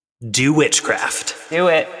 do witchcraft. Do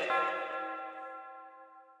it.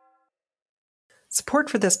 Support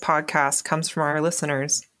for this podcast comes from our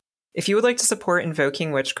listeners. If you would like to support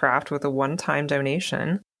Invoking Witchcraft with a one-time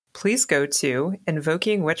donation, please go to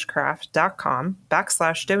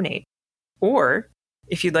invokingwitchcraft.com/donate. Or,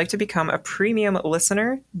 if you'd like to become a premium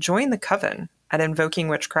listener, join the Coven at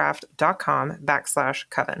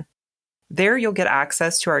invokingwitchcraft.com/coven. There you'll get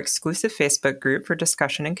access to our exclusive Facebook group for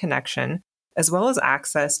discussion and connection, as well as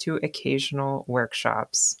access to occasional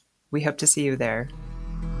workshops. We hope to see you there.